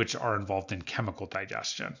 which are involved in chemical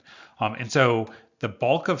digestion. And so the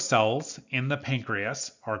bulk of cells in the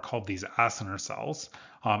pancreas are called these acinar cells,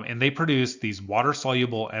 and they produce these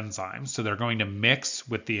water-soluble enzymes. So they're going to mix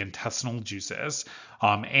with the intestinal juices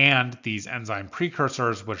and these enzyme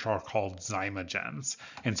precursors, which are called zymogens.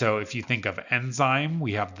 And so if you think of enzyme,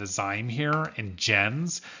 we have the zyme here, and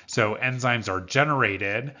gens. So enzymes are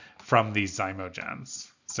generated from these zymogens.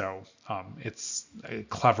 So it's a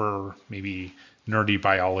clever, maybe nerdy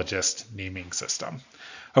biologist naming system.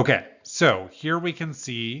 Okay, so here we can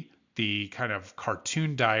see the kind of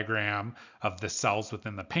cartoon diagram of the cells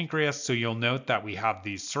within the pancreas. So you'll note that we have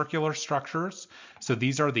these circular structures. So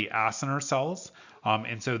these are the acinar cells.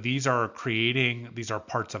 And so these are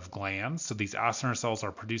parts of glands. So these acinar cells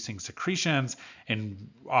are producing secretions and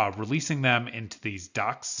releasing them into these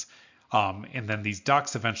ducts. And then these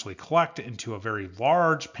ducts eventually collect into a very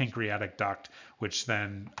large pancreatic duct, which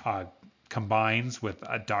then combines with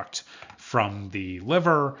a duct from the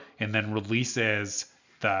liver and then releases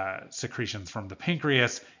the secretions from the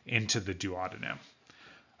pancreas into the duodenum.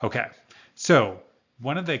 Okay, so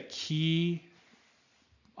one of the key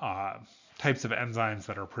types of enzymes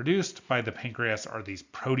that are produced by the pancreas are these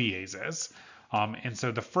proteases. And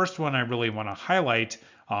so the first one I really want to highlight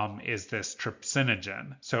is this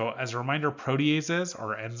trypsinogen. So as a reminder, proteases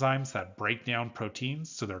are enzymes that break down proteins.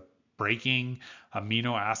 So they're breaking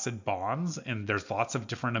amino acid bonds, and there's lots of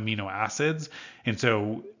different amino acids. And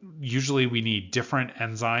so usually we need different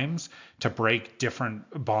enzymes to break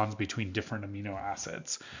different bonds between different amino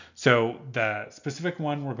acids. So the specific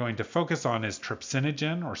one we're going to focus on is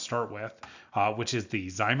trypsinogen, or start with, which is the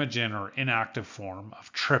zymogen or inactive form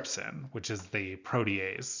of trypsin, which is the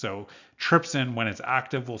protease. So trypsin, when it's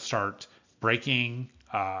active, will start breaking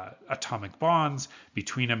atomic bonds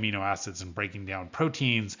between amino acids and breaking down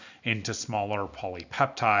proteins into smaller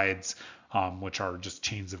polypeptides, which are just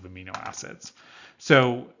chains of amino acids.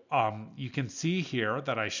 So you can see here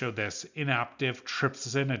that I show this inactive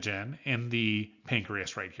trypsinogen in the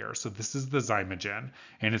pancreas right here. So this is the zymogen,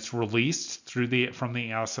 and it's released from the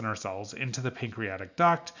acinar cells into the pancreatic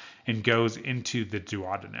duct and goes into the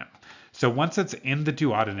duodenum. So once it's in the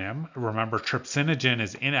duodenum, remember trypsinogen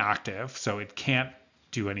is inactive, so it can't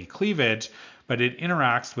do any cleavage, but it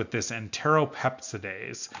interacts with this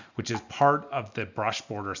enteropeptidase, which is part of the brush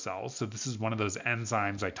border cells. So this is one of those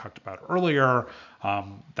enzymes I talked about earlier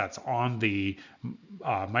that's on the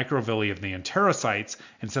microvilli of the enterocytes.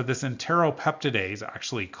 And so this enteropeptidase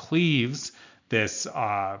actually cleaves this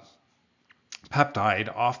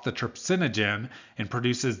peptide off the trypsinogen and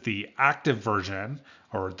produces the active version,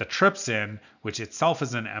 or the trypsin, which itself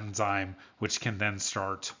is an enzyme, which can then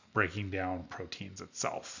start breaking down proteins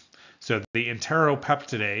itself. So the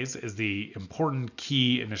enteropeptidase is the important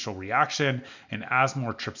key initial reaction, and as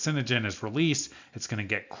more trypsinogen is released, it's going to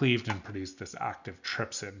get cleaved and produce this active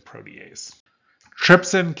trypsin protease.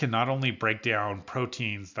 Trypsin can not only break down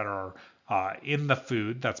proteins that are in the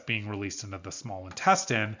food that's being released into the small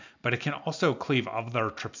intestine, but it can also cleave other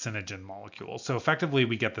trypsinogen molecules. So effectively,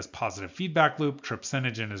 we get this positive feedback loop.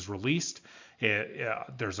 Trypsinogen is released.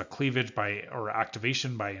 There's a cleavage or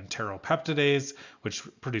activation by enteropeptidase, which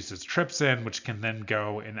produces trypsin, which can then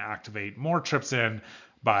go and activate more trypsin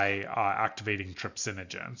by activating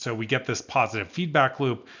trypsinogen. So we get this positive feedback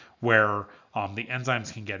loop where the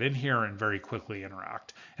enzymes can get in here and very quickly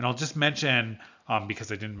interact. And I'll just mention,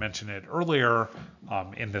 because I didn't mention it earlier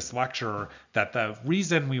in this lecture, that the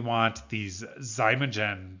reason we want these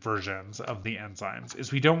zymogen versions of the enzymes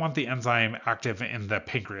is we don't want the enzyme active in the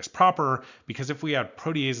pancreas proper, because if we have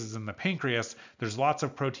proteases in the pancreas, there's lots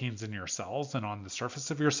of proteins in your cells and on the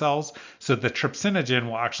surface of your cells. So the trypsinogen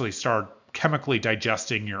will actually start chemically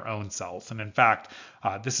digesting your own cells. And in fact,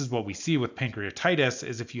 this is what we see with pancreatitis,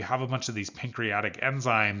 is if you have a bunch of these pancreatic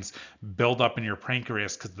enzymes build up in your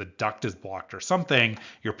pancreas because the duct is blocked or something,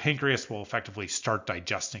 your pancreas will effectively start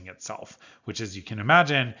digesting itself, which, as you can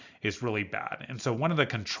imagine, is really bad. And so one of the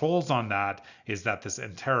controls on that is that this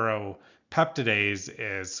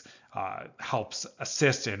enteropeptidase helps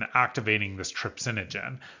assist in activating this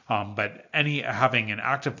trypsinogen. But having an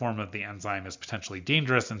active form of the enzyme is potentially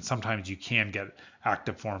dangerous, and sometimes you can get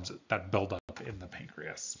active forms that build up in the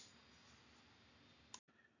pancreas.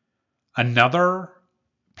 Another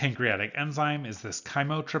pancreatic enzyme is this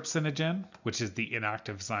chymotrypsinogen, which is the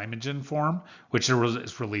inactive zymogen form, which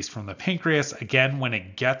is released from the pancreas. Again, when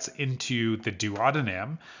it gets into the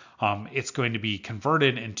duodenum, it's going to be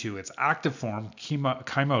converted into its active form,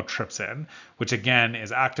 chymotrypsin, which again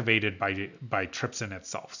is activated by trypsin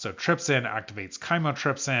itself. So trypsin activates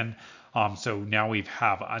chymotrypsin. So now we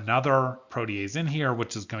have another protease in here,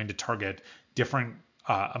 which is going to target different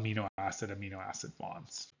amino acid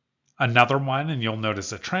bonds. Another one, and you'll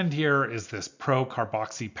notice a trend here, is this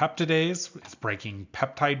pro-carboxypeptidase. It's breaking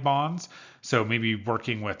peptide bonds. So maybe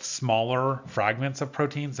working with smaller fragments of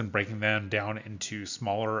proteins and breaking them down into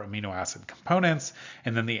smaller amino acid components.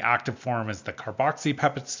 And then the active form is the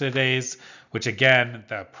carboxypeptidase, which again,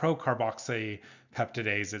 the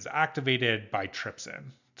pro-carboxypeptidase is activated by trypsin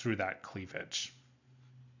through that cleavage.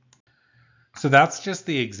 So that's just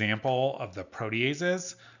the example of the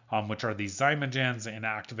proteases, which are these zymogens, and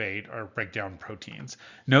activate or break down proteins.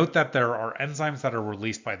 Note that there are enzymes that are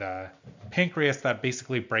released by the pancreas that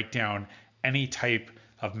basically break down any type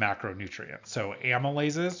of macronutrient. So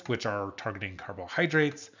amylases, which are targeting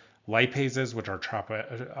carbohydrates, lipases, which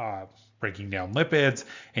are breaking down lipids,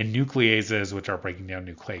 and nucleases, which are breaking down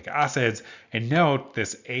nucleic acids. And note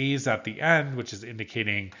this A's at the end, which is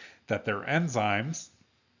indicating that they're enzymes,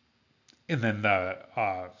 and then the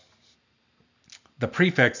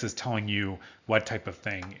prefix is telling you what type of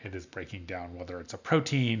thing it is breaking down, whether it's a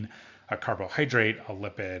protein, a carbohydrate, a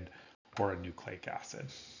lipid, or a nucleic acid.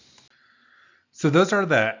 So those are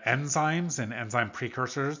the enzymes and enzyme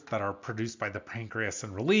precursors that are produced by the pancreas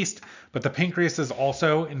and released, but the pancreas is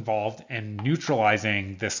also involved in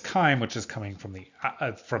neutralizing this chyme, which is coming from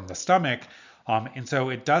the stomach. And so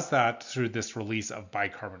it does that through this release of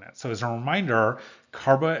bicarbonate. So as a reminder,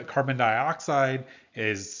 carbon dioxide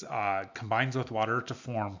combines with water to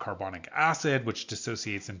form carbonic acid, which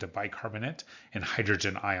dissociates into bicarbonate and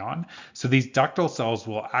hydrogen ion. So these ductal cells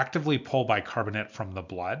will actively pull bicarbonate from the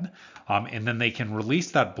blood, and then they can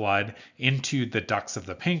release that blood into the ducts of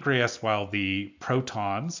the pancreas while the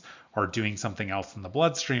protons are doing something else in the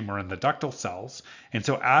bloodstream or in the ductal cells. And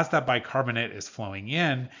so as that bicarbonate is flowing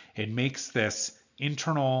in, it makes this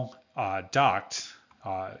internal duct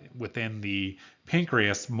within the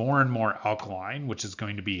pancreas more and more alkaline, which is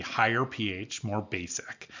going to be higher pH, more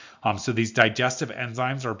basic. So these digestive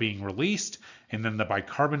enzymes are being released, and then the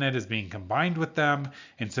bicarbonate is being combined with them.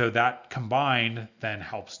 And so that combined then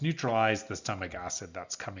helps neutralize the stomach acid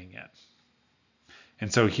that's coming in.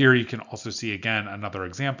 And so here you can also see again another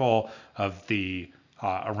example of the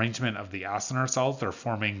arrangement of the acinar cells. They're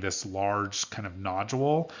forming this large kind of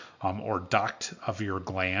nodule or duct of your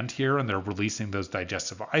gland here, and they're releasing those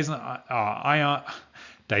digestive enzymes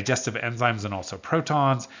and also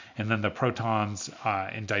protons. And then the protons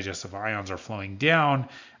and digestive ions are flowing down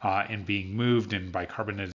and being moved, and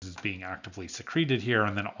bicarbonate is being actively secreted here.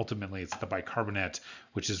 And then ultimately it's the bicarbonate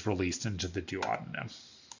which is released into the duodenum.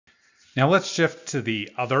 Now let's shift to the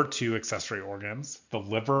other two accessory organs, the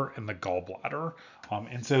liver and the gallbladder.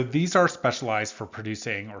 And so these are specialized for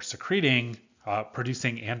producing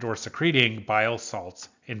and or secreting bile salts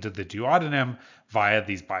into the duodenum via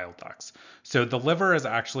these bile ducts. So the liver is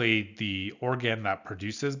actually the organ that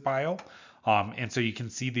produces bile. And so you can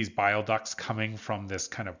see these bile ducts coming from this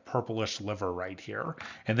kind of purplish liver right here.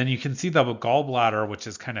 And then you can see the gallbladder, which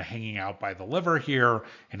is kind of hanging out by the liver here.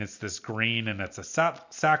 And it's this green and it's a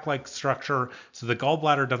sac-like structure. So the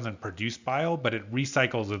gallbladder doesn't produce bile, but it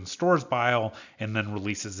recycles and stores bile and then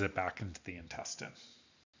releases it back into the intestine.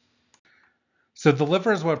 So the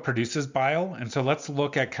liver is what produces bile, and so let's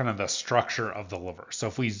look at kind of the structure of the liver. So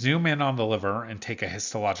if we zoom in on the liver and take a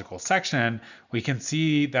histological section, we can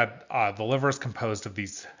see that the liver is composed of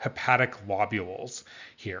these hepatic lobules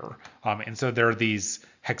here. And so there are these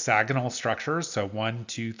hexagonal structures, so 1,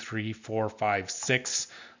 2, 3, 4, 5, 6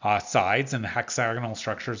 sides, and the hexagonal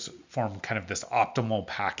structures form kind of this optimal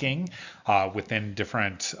packing within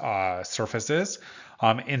different surfaces.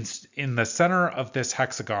 In the center of this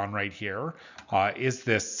hexagon right here is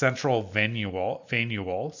this central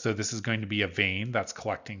venule. So this is going to be a vein that's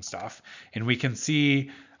collecting stuff. And we can see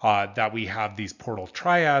that we have these portal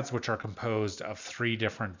triads, which are composed of 3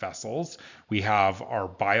 different vessels. We have our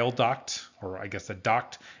bile duct, or I guess a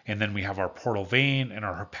duct, and then we have our portal vein and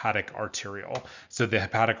our hepatic arteriole. So the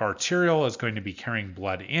hepatic arteriole is going to be carrying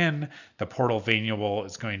blood in. The portal venule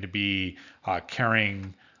is going to be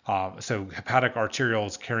carrying so hepatic arteriole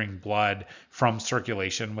is carrying blood from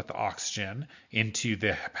circulation with oxygen into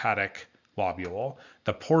the hepatic lobule.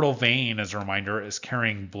 The portal vein, as a reminder, is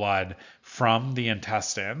carrying blood from the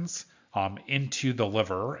intestines into the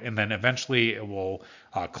liver, and then eventually it will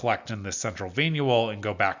collect in the central venule and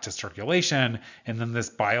go back to circulation, and then this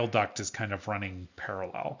bile duct is kind of running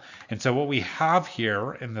parallel. And so what we have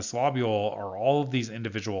here in this lobule are all of these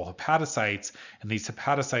individual hepatocytes, and these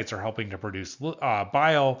hepatocytes are helping to produce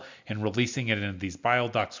bile and releasing it into these bile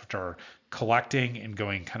ducts, which are collecting and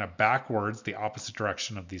going kind of backwards, the opposite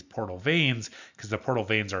direction of these portal veins, because the portal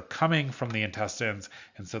veins are coming from the intestines,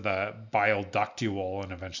 and so the bile ductule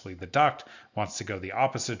and eventually the duct wants to go the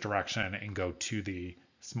opposite direction and go to the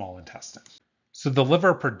small intestine. So the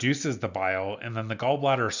liver produces the bile, and then the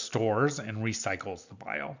gallbladder stores and recycles the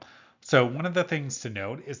bile. So one of the things to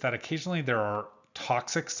note is that occasionally there are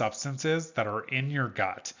toxic substances that are in your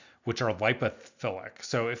gut which are lipophilic.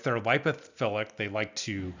 So if they're lipophilic, they like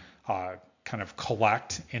to kind of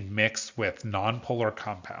collect and mix with nonpolar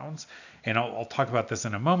compounds. And I'll talk about this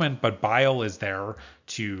in a moment, but bile is there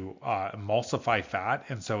to emulsify fat.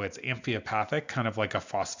 And so it's amphipathic, kind of like a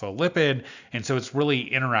phospholipid. And so it's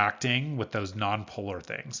really interacting with those nonpolar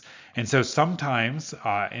things. And so sometimes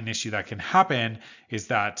an issue that can happen is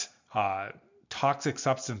that toxic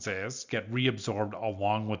substances get reabsorbed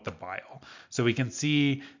along with the bile. So we can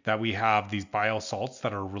see that we have these bile salts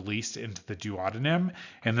that are released into the duodenum,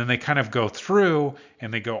 and then they kind of go through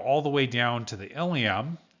and they go all the way down to the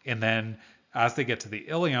ileum. And then as they get to the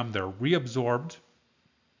ileum, they're reabsorbed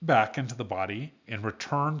back into the body and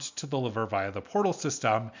returned to the liver via the portal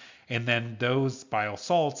system. And then those bile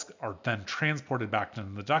salts are then transported back into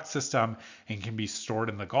the duct system and can be stored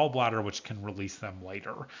in the gallbladder, which can release them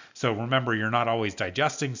later. So remember, you're not always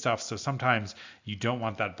digesting stuff. So sometimes you don't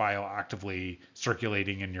want that bile actively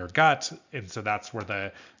circulating in your gut. And so that's where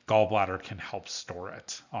the gallbladder can help store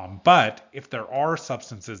it. But if there are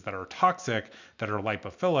substances that are toxic, that are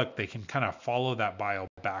lipophilic, they can kind of follow that bile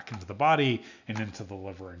back into the body and into the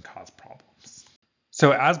liver and cause problems.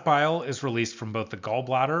 So as bile is released from both the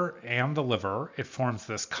gallbladder and the liver, it forms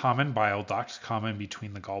this common bile duct, common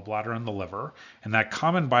between the gallbladder and the liver. And that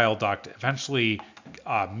common bile duct eventually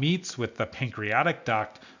meets with the pancreatic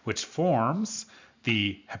duct, which forms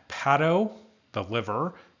the the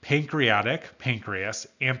liver, pancreas,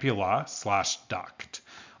 ampulla /duct.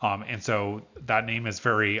 And so that name is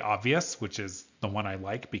very obvious, which is the one I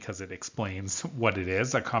like because it explains what it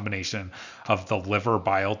is, a combination of the liver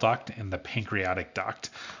bile duct and the pancreatic duct,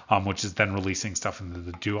 which is then releasing stuff into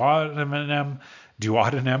the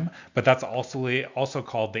duodenum, but that's also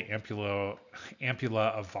called the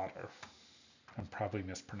ampulla of Vater. I'm probably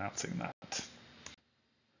mispronouncing that.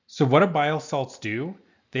 So what do bile salts do?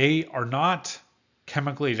 They are not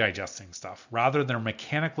chemically digesting stuff. Rather, they're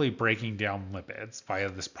mechanically breaking down lipids via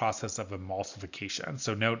this process of emulsification.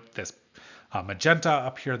 So note this magenta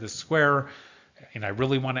up here, this square, and I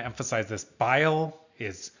really want to emphasize this. Bile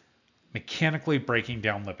is mechanically breaking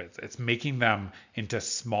down lipids. It's making them into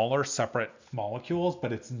smaller separate molecules,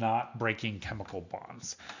 but it's not breaking chemical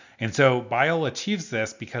bonds. And so bile achieves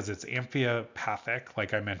this because it's amphipathic,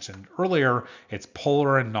 like I mentioned earlier. It's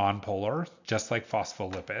polar and nonpolar, just like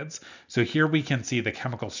phospholipids. So here we can see the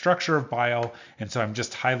chemical structure of bile. And so I'm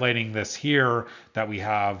just highlighting this here, that we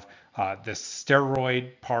have this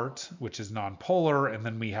steroid part, which is nonpolar, and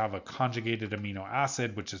then we have a conjugated amino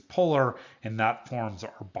acid, which is polar, and that forms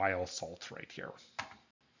our bile salt right here.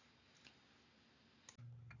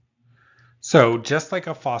 So just like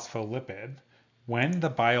a phospholipid, when the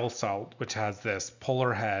bile salt, which has this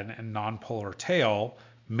polar head and nonpolar tail,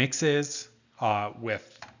 mixes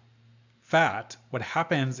with fat, what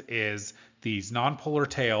happens is these nonpolar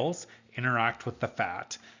tails interact with the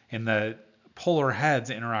fat, and the polar heads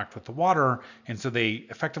interact with the water, and so they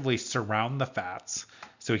effectively surround the fats.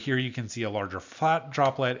 So here you can see a larger fat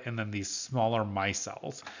droplet and then these smaller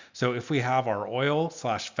micelles. So if we have our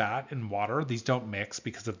oil/fat and water, these don't mix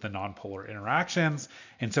because of the nonpolar interactions.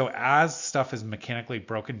 And so as stuff is mechanically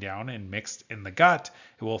broken down and mixed in the gut,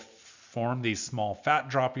 it will form these small fat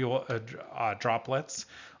droplets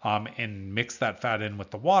and mix that fat in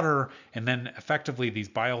with the water, and then effectively these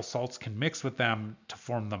bile salts can mix with them to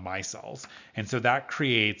form the micelles. And so that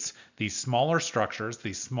creates these smaller structures,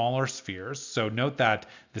 these smaller spheres. So note that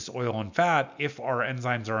this oil and fat, if our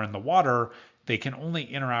enzymes are in the water, they can only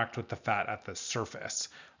interact with the fat at the surface.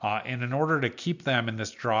 And in order to keep them in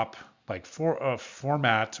this drop like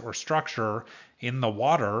format or structure in the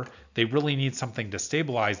water, they really need something to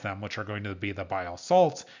stabilize them, which are going to be the bile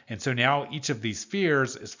salts. And so now each of these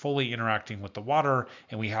spheres is fully interacting with the water,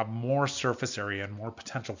 and we have more surface area and more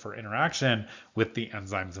potential for interaction with the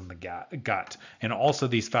enzymes in the gut. And also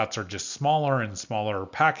these fats are just smaller and smaller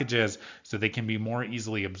packages, so they can be more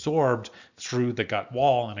easily absorbed through the gut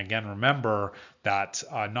wall. And again, remember that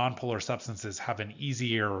nonpolar substances have an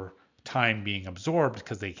easier time being absorbed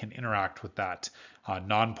because they can interact with that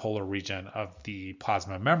nonpolar region of the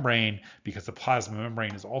plasma membrane, because the plasma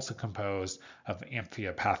membrane is also composed of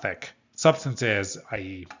amphipathic substances,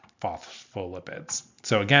 i.e. phospholipids.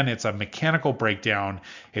 So again, it's a mechanical breakdown.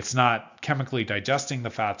 It's not chemically digesting the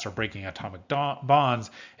fats or breaking atomic bonds.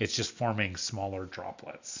 It's just forming smaller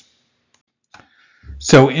droplets.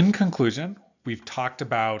 So in conclusion, we've talked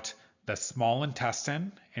about the small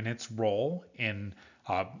intestine and its role in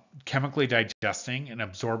chemically digesting and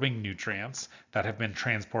absorbing nutrients that have been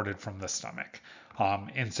transported from the stomach.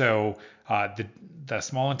 And so the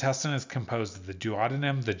small intestine is composed of the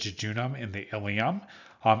duodenum, the jejunum, and the ileum.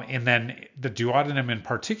 And then the duodenum in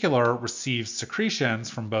particular receives secretions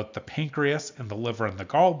from both the pancreas and the liver and the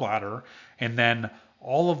gallbladder. And then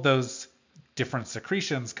all of those different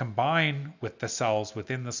secretions combine with the cells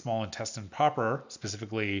within the small intestine proper,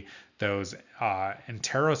 specifically those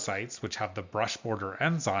enterocytes, which have the brush border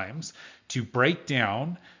enzymes, to break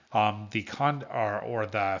down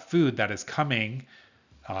the food that is coming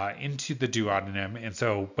into the duodenum. And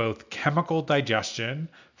so both chemical digestion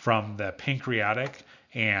from the pancreatic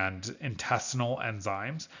and intestinal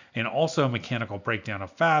enzymes, and also mechanical breakdown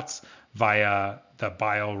of fats via the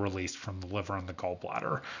bile released from the liver and the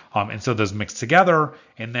gallbladder. And so those mix together,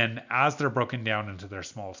 and then as they're broken down into their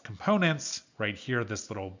smallest components, right here, this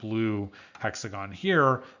little blue hexagon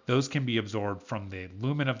here, those can be absorbed from the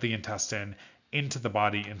lumen of the intestine into the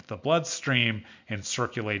body, into the bloodstream, and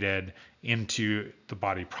circulated into the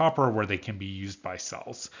body proper, where they can be used by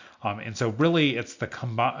cells. And so really it's the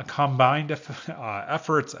combined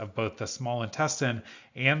efforts of both the small intestine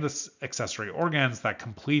and the accessory organs that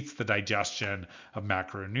completes the digestion of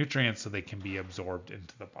macronutrients so they can be absorbed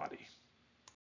into the body.